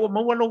le o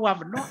maua lo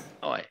avano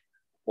oi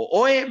o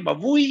oe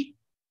mavui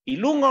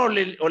ilunga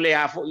o le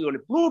afo i o le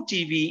Blue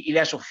TV i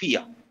le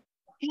Sofia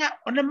inga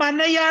ona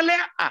mana ia le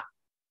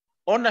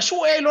ona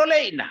su e lo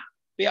leina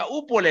pe a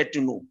upo le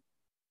tunu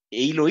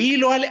e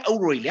ilo ale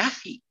auro ile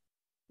afi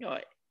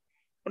oi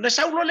ona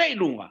saulo le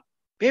ilunga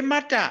pe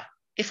mata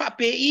e fa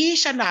pe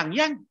isa nang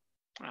yang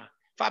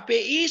fa pe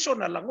iso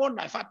na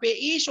langona fa pe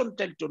iso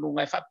tel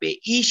tununga fa pe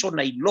iso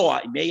na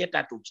iloa i me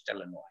ta tu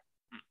tela no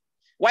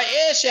wa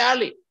e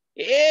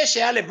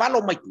se ale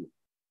valo mai tu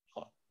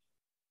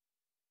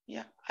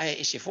ya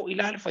ai se fo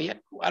ila fa ya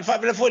alfa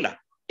vela foila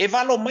e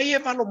valo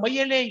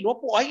mai le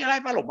lopo ai ai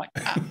valo mai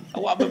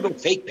wa me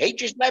fake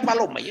pages lai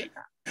valo mai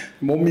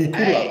momi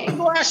kula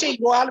no ase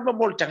no alma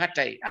molta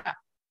ngatai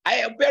ai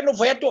pe no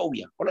foi to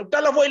uia o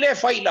tala foi le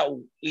fai la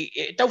u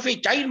tau fei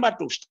tain ma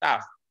tu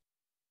staff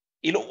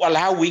ilo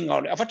wala winga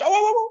ole afata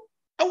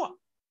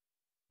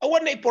awa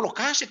nei polo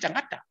kase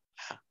tangata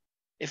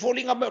e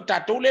folinga me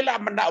tatou le la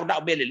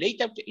mana bele le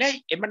tau le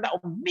e mana o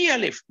mia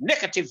le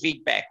negative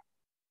feedback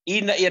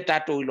ina ia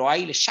tatou ilo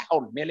ai le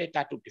saon mele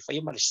tatou te fai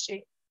ma le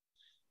se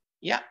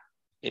ya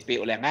e pe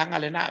ole nganga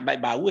le na mai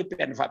ba u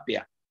pe na fa pe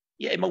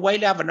ya e mawai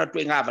le ava na tu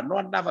ngava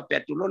no na va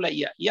pe tu lo la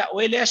ya o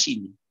ele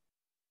asini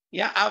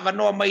ya ava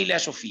no mai le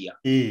Sofia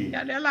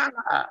ya le la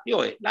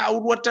yo la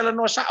u tala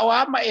no sa o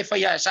ama e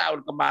fai sa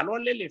o kamalo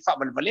le fa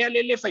vale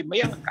le fai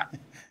mai ka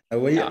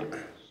awai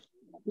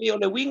mi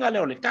ole winga le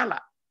ole tala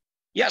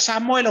ya sa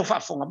mo le fa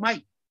fonga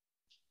mai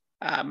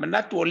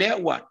manatu ole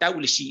wa tau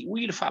le si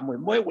ui le fa mo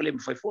ole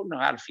fai fo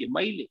na al fi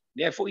mai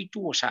le fo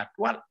itu o sa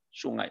twal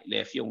sunga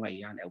le fionga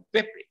ya le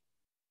pepe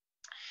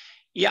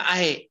ya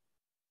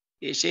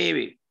e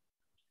se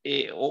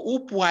o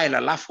upu ai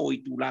la fo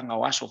itu langa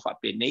o aso fa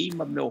pe nei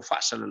ma me o fa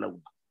sala la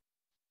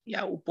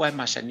ya upu ai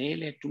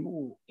masanele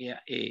tunu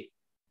ya e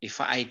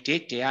fa ai te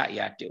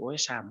ya te o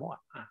sa mo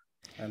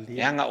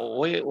ya nga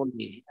o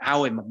ni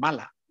awe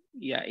mamala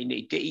ya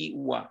ine te I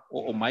ua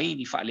o mai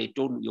ni fa le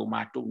tonu yo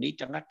mato ni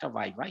tangata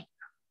vai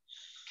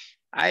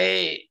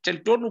ai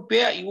tel tonu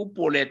pe I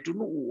upu le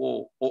tunu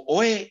o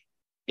oe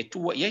e tu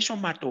ya so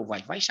mato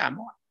vai sa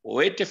mo o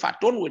te fa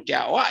tonu te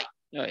ai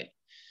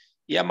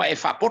ia ma e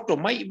fa poto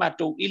mai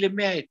matou ile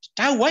me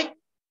tau ai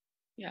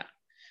ia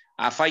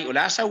a fai o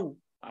la sau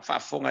a fa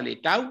fonga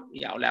le tau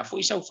ia o la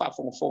foi sau fa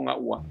fonga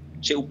ua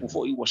se upu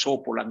fo I ua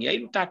sopo langi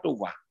ai tatou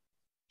wa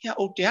ia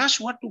o te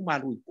asu atu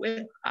malu pu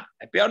e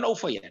pe ona o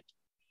foi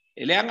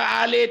e le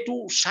anga ale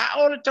tu sa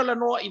o le tala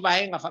no I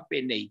vaenga fa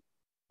pe nei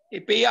e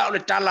pe ia o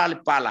le tala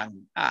le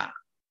palangi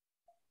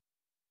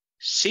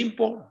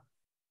simple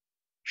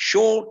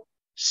short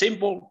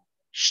simple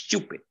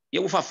stupid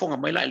ia u fa fonga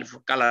mai la le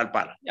kala le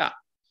palangi ia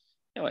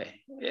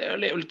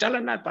le tala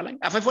na palang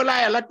a fa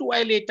fola la tu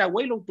ai le ta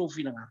wai lo to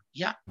fina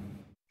ya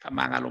fa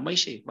manga lo mai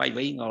se vai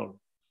ngol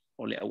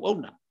o le au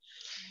na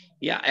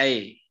ya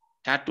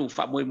tatu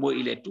fa mo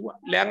ile tu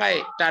le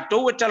ngai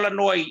tatu tala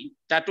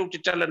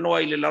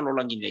noi le lalo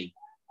langi nei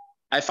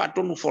ai fa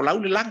tonu fola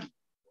le langi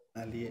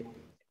ali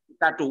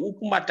tatu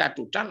upuma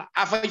tatu tala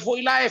a fa fo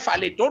ila e fa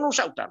le tonu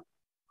sauta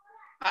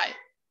ai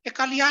e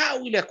kalia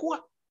u ile kwa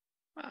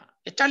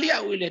e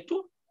talia u ile tu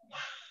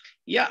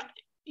ya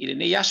ile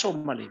ne yaso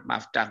male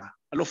maftanga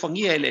alo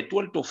fangia ele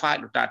tuol to fa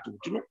lo tatu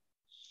tunu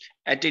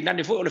e te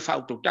nane fo le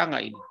fa to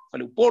tanga ile fa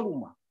le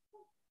poluma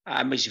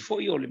me si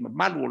fo yo le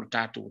malu lo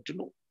tatu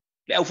tunu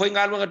le au foi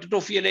ngalo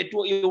to fi le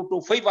to yo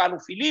to foi va lo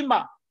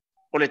filima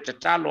o le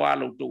tatalo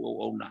alo to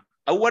ona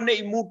au ane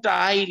I muta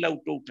ai lo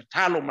to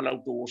tatalo ma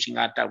lo to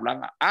singa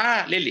taulanga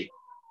lele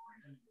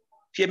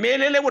fi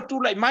mele le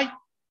watu lai mai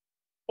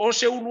o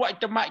se ulu ai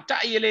tamai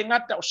ta ile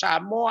ngata o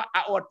Samoa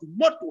o atu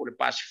motu le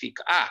Pacific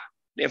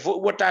le fo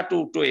wata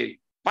tu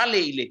pale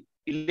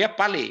ile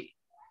pale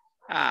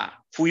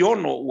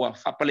fuiono ua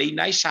fa pale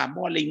inai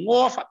Samoa le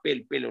ngo fa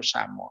pel o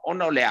Samoa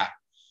ona le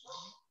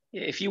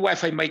e fi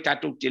wifi mai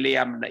tatu te le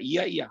amna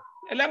ia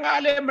ele nga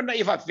ale mana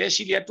ia fa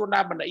vesili atu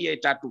na mana ia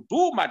tatu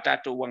tu ma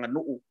tatu wanga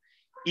nu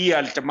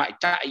ia le tamai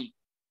tai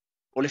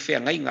o le fe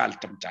ngai ngal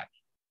tamtani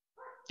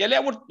ya le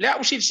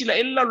u silsila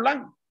illa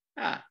lang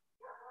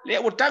le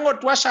u tango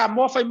tua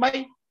Samoa fa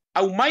mai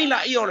au mai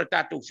la i o le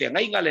tātou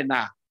whengainga le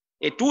nā.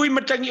 E tui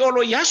matangi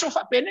olo i aso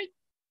whapene.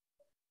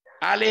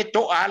 Ale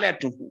to ale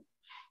atuhu.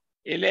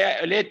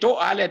 Le to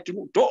ale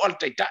atuhu. To al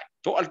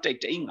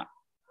taitai inga.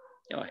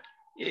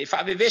 E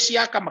whawewesi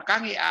aka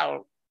makangi a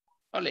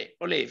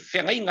ole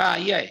whengainga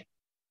ia e.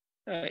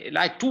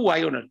 Lai tua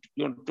i ona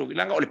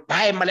tovilanga ole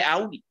pae male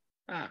auni.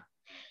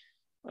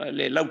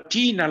 Le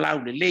lautina lau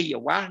le leia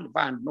wā le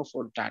vāna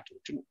nofo le tātou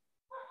tunu.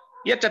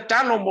 Ia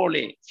tatalo mo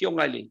le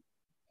fionga le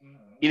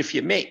i le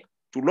fia me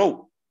tu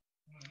lou.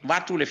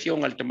 Watu le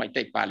fionga le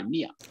tamaitai pale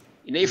mia.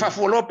 Ina i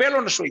whafolo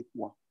pelo na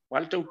soipua.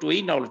 Wale tau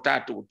tuina o le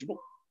tātou tunu.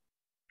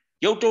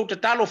 Iau tau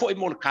tatalo fo i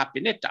mo le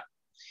kapeneta.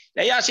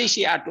 La ia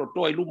se ato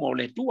toa i luma o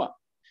le tua.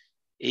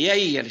 Ia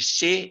i le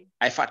se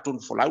ai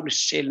whatun folau le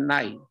se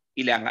nai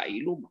i le anga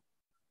i luma.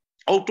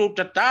 Au tau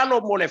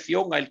tatalo mo le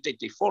fionga i le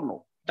te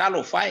fono.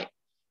 Talo fai.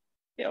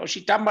 O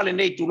si tama le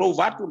nei tu lou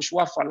watu le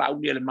suafa la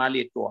uni le mali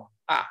e toa.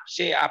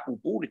 Se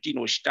apupu le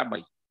tino si tama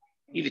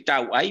i le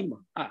tau aima.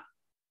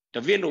 Ta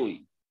velo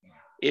i.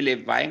 Ele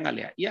vaenga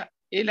lea. Ia.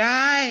 Ele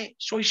ai.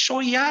 Soi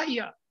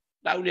ia.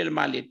 La uni le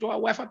mali e toa.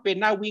 Wafa pe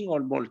na wingo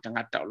le mole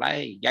tangata o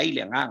lai. Iai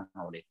le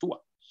nganga o le tua.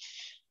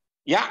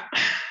 Ia.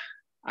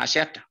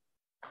 Asiata.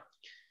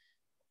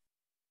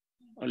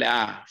 Ole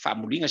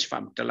whamulinga si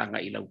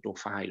whamutalanga i lau tō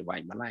whai le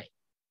wai malai.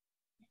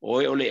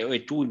 Ole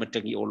tui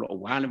matangi olo o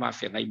wale ma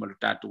whenga i malu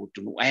tātou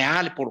tunu. Ai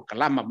ale poro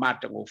kalama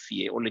mātanga o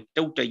fie. Ole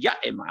tauta ia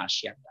e ma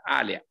Asiata.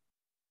 Alea.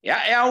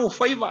 Ia e au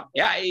whaiva.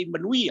 Ia e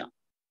manuia.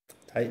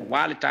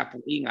 Wale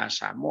tāpu inga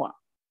Samoa.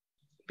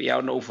 Pia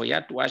ona uwhai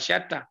atu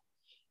Asiata.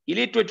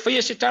 Ile tu e te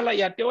whaia se tala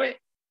ia te oe.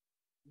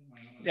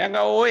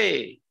 Leanga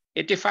oe.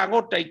 E te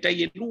whangota i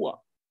tai e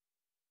lua.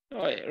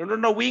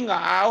 Rono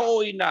winga a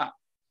o ina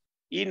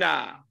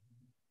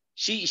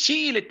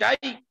si le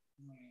tai.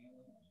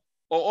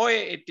 O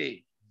oe e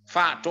te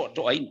wha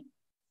to aina.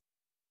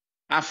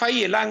 A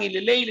whai e langi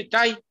le lei le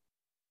tai,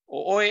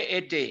 o oe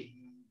e te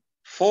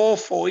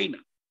fōina.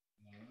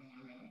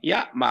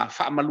 Ia, ma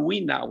wha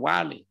maluina a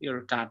wale e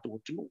ro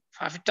tātou tunu.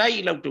 Whawhitai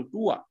i lau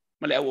tautua,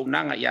 ma le au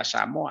nanga ia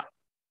Samoa.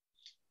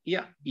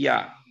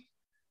 Ia,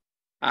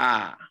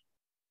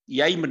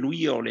 iai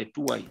manuia o le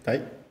tuai.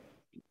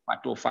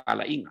 Pato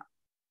whala inga.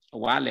 O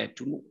wale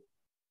tunu.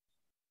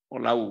 O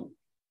lau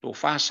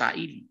tō wha sa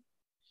ili.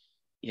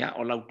 Ia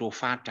o lau tō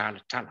wha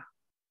tala.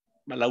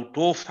 Ma lau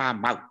tō wha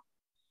mau.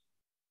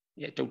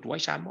 Ia tau tuai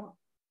Samoa.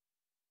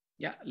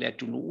 Ia le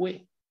atunu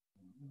ue.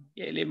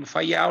 Ia le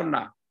mawhai au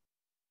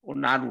o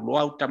nā rulo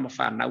au tama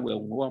whanau e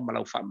ungoa ma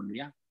lau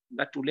whamanuia.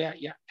 Natu lea,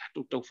 ia,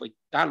 tau tau whai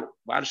talo.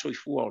 Wāle soi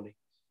fua ole.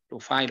 Tō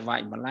whai le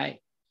vai malai.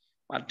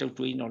 Wāle tau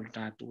tuina o le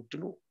tātou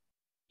tunu.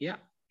 Ia,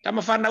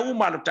 tama whanau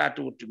ma lo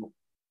tātou tunu.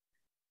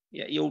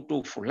 Ia, iau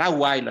tō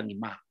wholau ai langi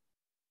mā.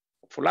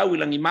 Wholau i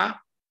langi mā.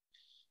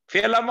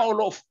 Whelama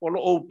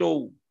o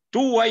tō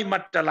tū ai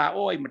matala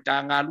o ai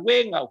mata ngā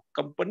luenga o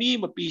company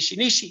ma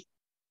pisinisi.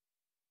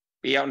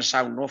 Pea ona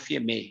sau nofia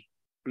me.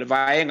 Le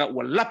vaenga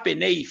ua lape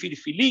nei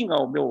filifilinga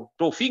o meo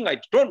tō finga i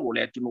tonu o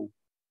le atunu.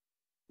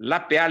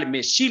 Lape ale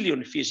me sili o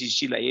ne fia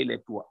sisila e le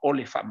tua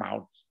ole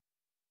whamaoni.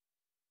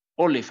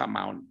 Ole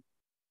whamaoni.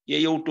 Ia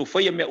iau tō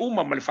whaia me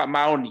uma ma le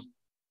whamaoni.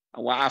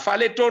 Awa a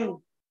whale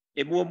tonu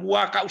e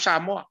mua kau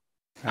Samoa.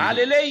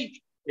 Ale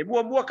lei e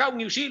mua kau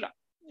New Zealand.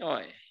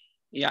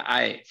 Ia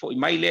ai fo i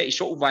mai le i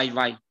so vai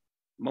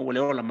ma wale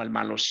ola mal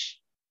malosi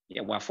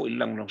ia wa fo i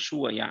lang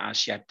sua ia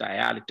Asiata e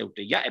ale tau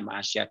te ia e ma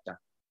Asiata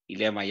i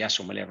le mai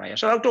aso ma le vai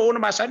so auto ona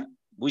masan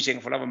Vui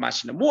Seigafolava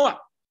Masinamua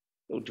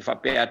o te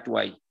whape atu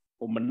ai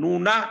o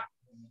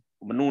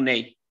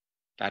manunei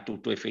tatu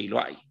to e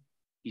whailoai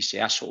i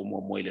se aso o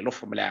mua moe le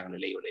lofa maleanga le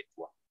leo le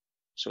tua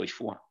so i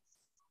fua.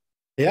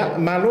 Ia,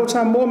 ma lo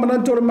sa mua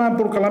manantore ma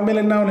por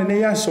kalamele nao le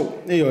nei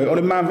aso o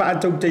le ma va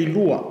atau te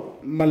ilua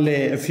ma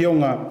le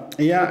fionga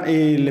ia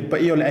e le pa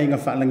io le ainga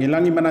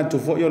whaalangilangi mana tu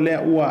fo io le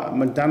ua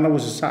mantana wa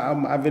sa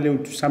ma avele u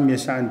tu samia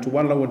sa antu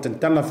wala wa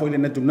tantana fo ile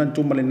natu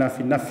nantu ma le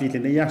nafi le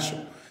nei aso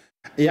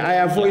ia ai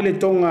a fo ile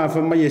tonga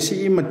fa mai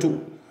si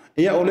imatu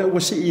ia ole ua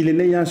si ile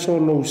nei aso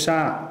lo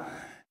sa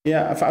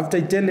ia fa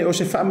aftai tele o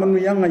se fa manu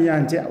yanga ia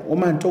ante o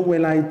man to we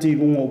lai ti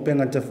lunga o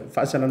penga te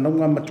fa sala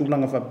nonga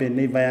matulanga fa pe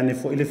nei vai ane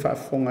fo ile fa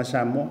fonga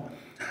sa mo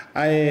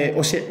ai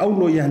o se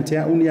aulo ia ante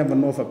unia va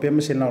no fa pe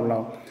me se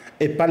lao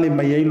e pale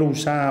mai ai lo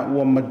sa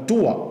ua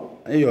matua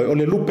o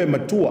le lupe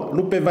matua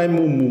lupe vai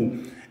mumu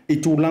i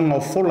tūlanga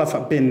o fola fa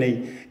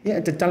penei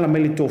ia te tala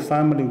mai le tō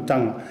whāmari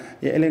utanga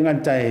ia ele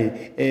ngata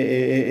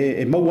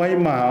e mauai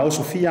ma o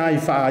sofia ai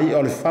wha ai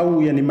o le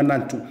whau ia ni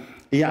manatu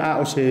ia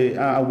a o se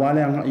a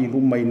wale anga i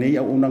rumai nei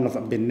a unanga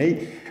fa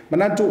penei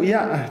manatu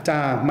ia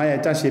ta mai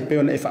ta se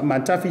peo na e wha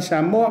matafi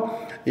Samoa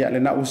ia le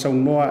na usau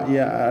noa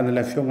ia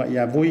le fionga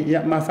ia voi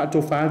ia ma fa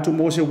to fa tu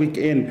mo se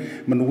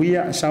weekend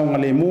manuia saunga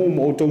le mu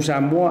mo to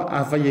Samoa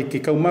a fa ye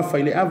ke kau ma fa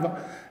ile ava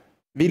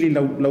vili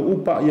lau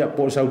upa ia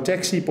po sau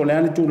taxi po le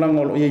ane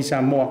tūlanga o ia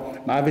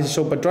Samoa ma ave se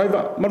sopa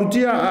driver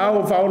marutia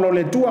au fa o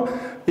le tua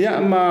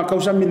ia ma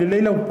kausami le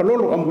leila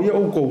palolo amu ia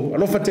uko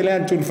alofa te le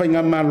atu le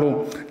whainga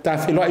malo ta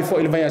whiloa i fo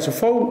ile vai aso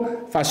fau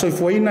fa soi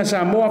fuaina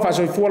Samoa fa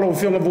soi fuala o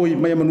fionga voi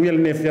mai manuia le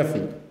ne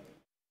fiafi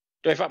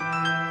Tautai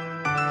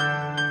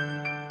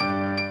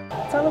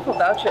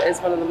voucher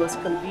is one of the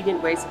most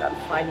convenient ways that I'm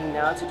finding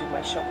now to do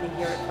my shopping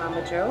here at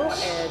Farmer Joe,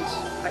 and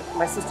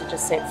my sister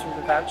just sent through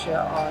the voucher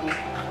on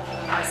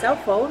my cell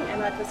phone,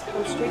 and I just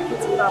come straight to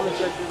Farmer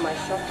Joe to do my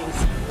shopping.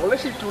 Ole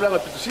si tulanga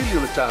pitusili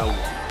ole tau.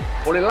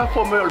 Ole la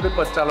fo me ole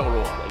pa tala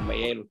olo.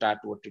 Mai e lo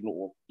tatu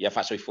tunu ia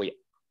fa soi foi.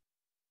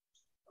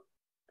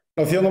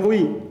 Lo fionga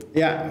vui.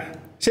 Ya.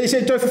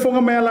 Se toi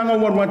fonga me alanga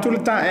wa tu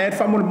ta e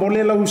fa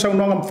mole la usa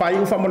no ngam fai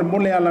u fa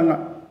mole alanga.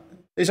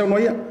 E sa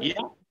noia. Ya.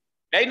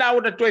 Dei na o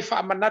toi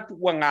fa manatu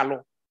wa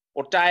ngalo.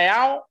 O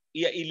taiao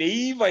ia ile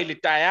iva ile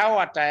taiao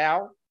a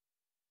taiao.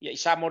 Ia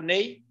isa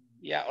monei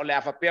ia ole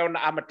afa peo na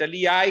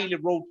amatali ai le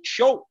road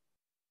show.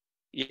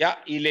 Ia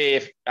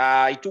ile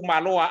itu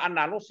maloa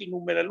ana lo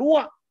finu mele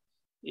lua.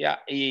 Ia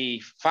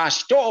I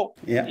fasto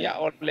ia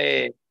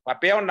ole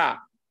papeo na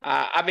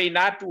ave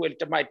natu el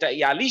tamaita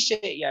ia lise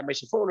ia me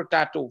se folo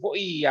tatu vo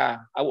ia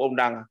au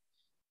ondanga.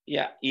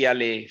 Ia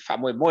le fa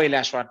moe le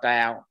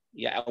aswatao.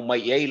 Ia au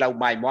mai ei lau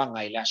mai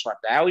moanga ile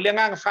aswatao ile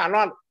nga fa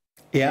no.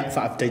 Ia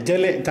fa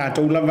tele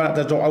tatou lava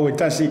tatou au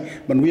tasi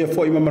manuia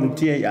foi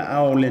manutia ia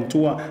ao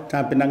lentua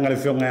ta penanga le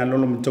fionga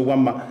lolo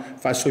mtawama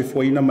fa soi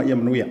foi na ma ia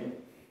manuia.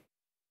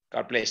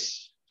 God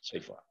bless. Soi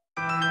foi.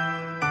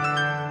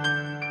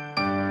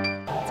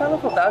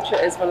 Tautai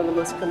voucher is one of the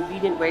most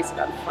convenient ways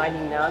that I'm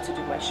finding now to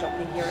do my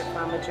shopping here at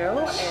Farmer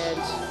Joe,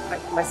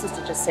 and my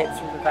sister just sent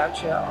through the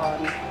voucher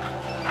on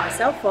my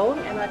cell phone,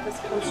 and I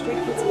just come straight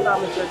to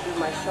Farmer Joe to do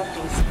my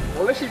shopping.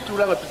 Ole si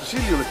tulanga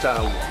pitusili ole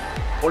tau.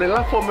 Ole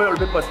la fo me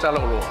ole pa tala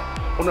olo.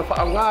 Ona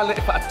fa ngale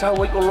fa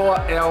tau I olo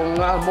e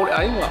nga mo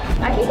ainga.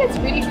 I think it's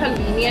really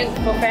convenient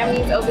for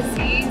families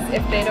overseas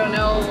if they don't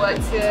know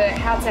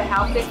how to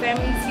help their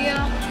families here.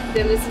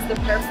 Then this is the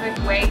perfect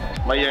way.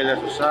 Mai ele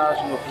sa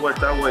no fu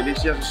tau ele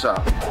sia sa.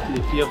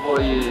 Le fia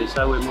foi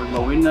sawe mo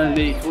mawina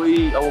le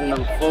foi au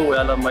nang fo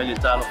ala mai le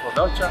talo for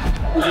voucher.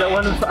 Ila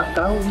wana fa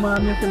tau ma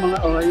me te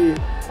mga oi.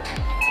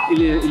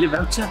 Ile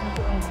voucher.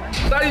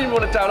 Dai mo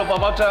le talo pa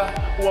voucher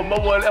o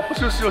mo ele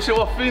apusu se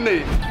o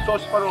fine. So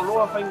se para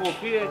loa fa ngo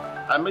fie.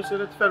 A me se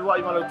le fer wa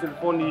I ma le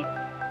telefoni.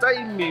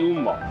 Tai mi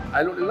uma.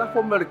 Ai lo la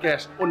fo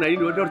merkes ona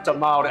ino do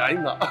tamao re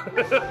ainga.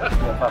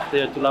 Fa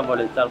te tu la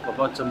vale tal pa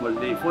voucher mo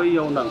le foi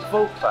au nang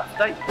fo fa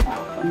tai.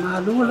 Ma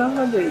lu la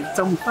le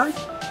tampai.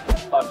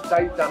 Pa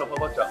tai talo pa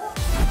voucher.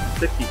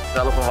 Teki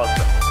talo pa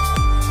voucher.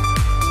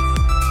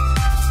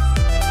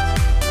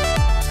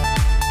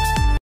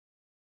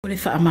 Ole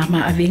fa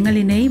mama avenga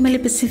le nei male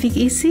Pacific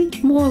Easy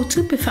mo au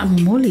tupe fa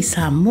moli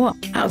Samoa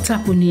au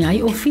tapuni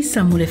ai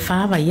ofisa mo le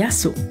fa va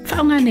yaso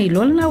fa nga nei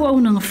lolna wa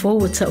una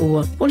forward ta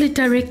o ole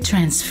direct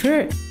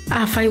transfer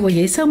a fai wa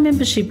yesa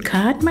membership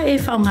card ma e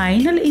fa nga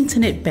ina le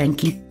internet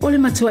banking ole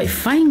matua I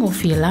fai ngo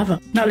fi lava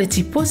na le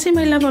tipose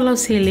mai lava lo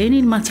se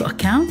leni mato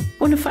account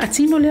ole fa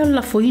atino le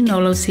la foina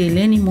lo se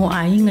leni mo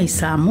ainga I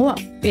Samoa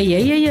e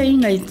ia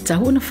inga I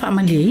tahu na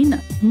family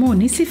mo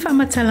nisi fa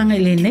matalanga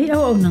le nei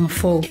au una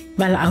fo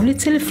Vala au le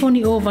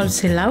telefoni o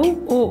Valselau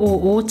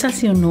o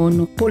tasi o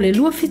nono po le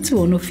lua fitu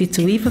ono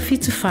fitu iwa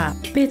fitu fa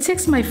pe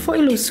text mai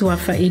foilo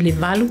suafa I le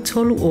valu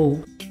tolu o.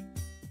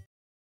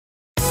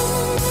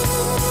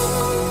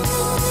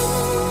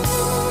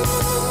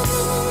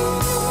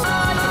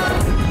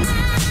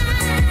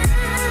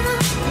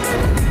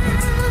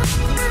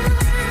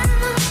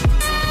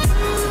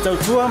 Tau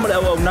tua male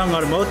au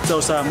nanga mo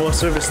tau sa mo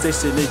service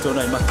station nei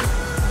tona I matu.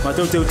 Ma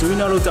tau teu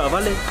tuina lo ta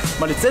vale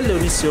ma le tele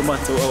onisi o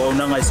matu au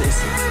nanga I se.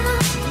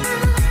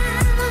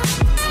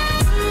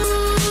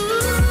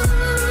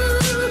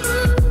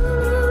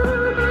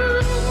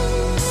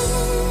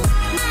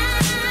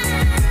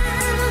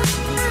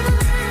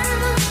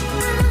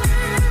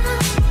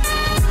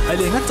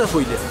 Ai ngata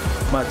foi le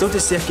ma tau te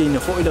sia ke ina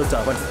foi lo ta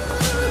vale.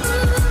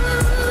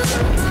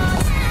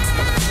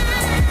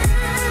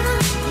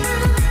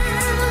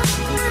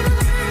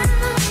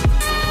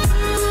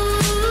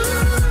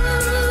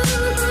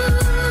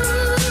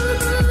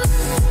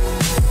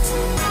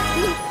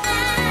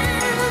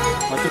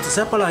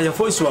 Siapa lah yang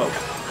foi suau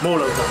mau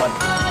lau tapan.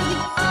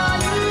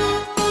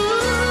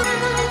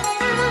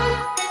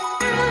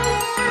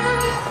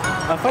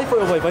 Apa foi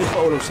vai pa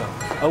olosa.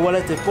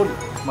 Awala te pol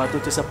ma tu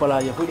te siapa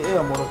lah yang foi e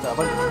mau lau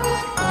tapan.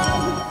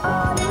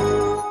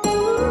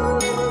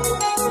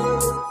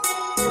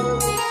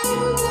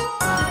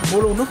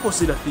 Molo no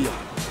posila fia.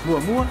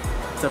 Mua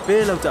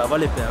tape lau ta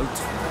vale pe out.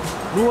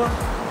 Lua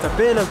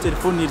tape lau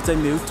telefoni il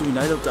time out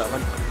ina lau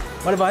tapan.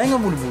 Mal vaenga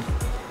mulu.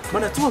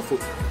 Mana tua foi.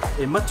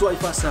 E matua I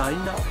fasa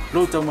aina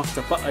lo tau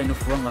maftapa ai no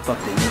fuanga fa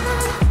pe.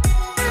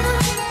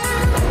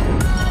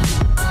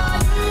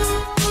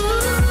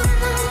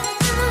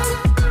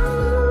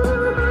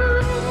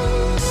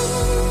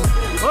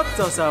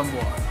 Ota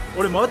Samoa.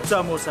 Ole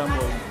mota mo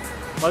Samoa.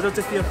 Ma do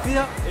te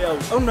fia e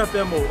au na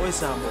pe mo o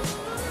Samoa.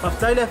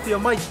 Aftaile fia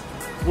mai.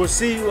 We'll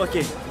see you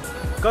again.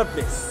 God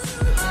bless.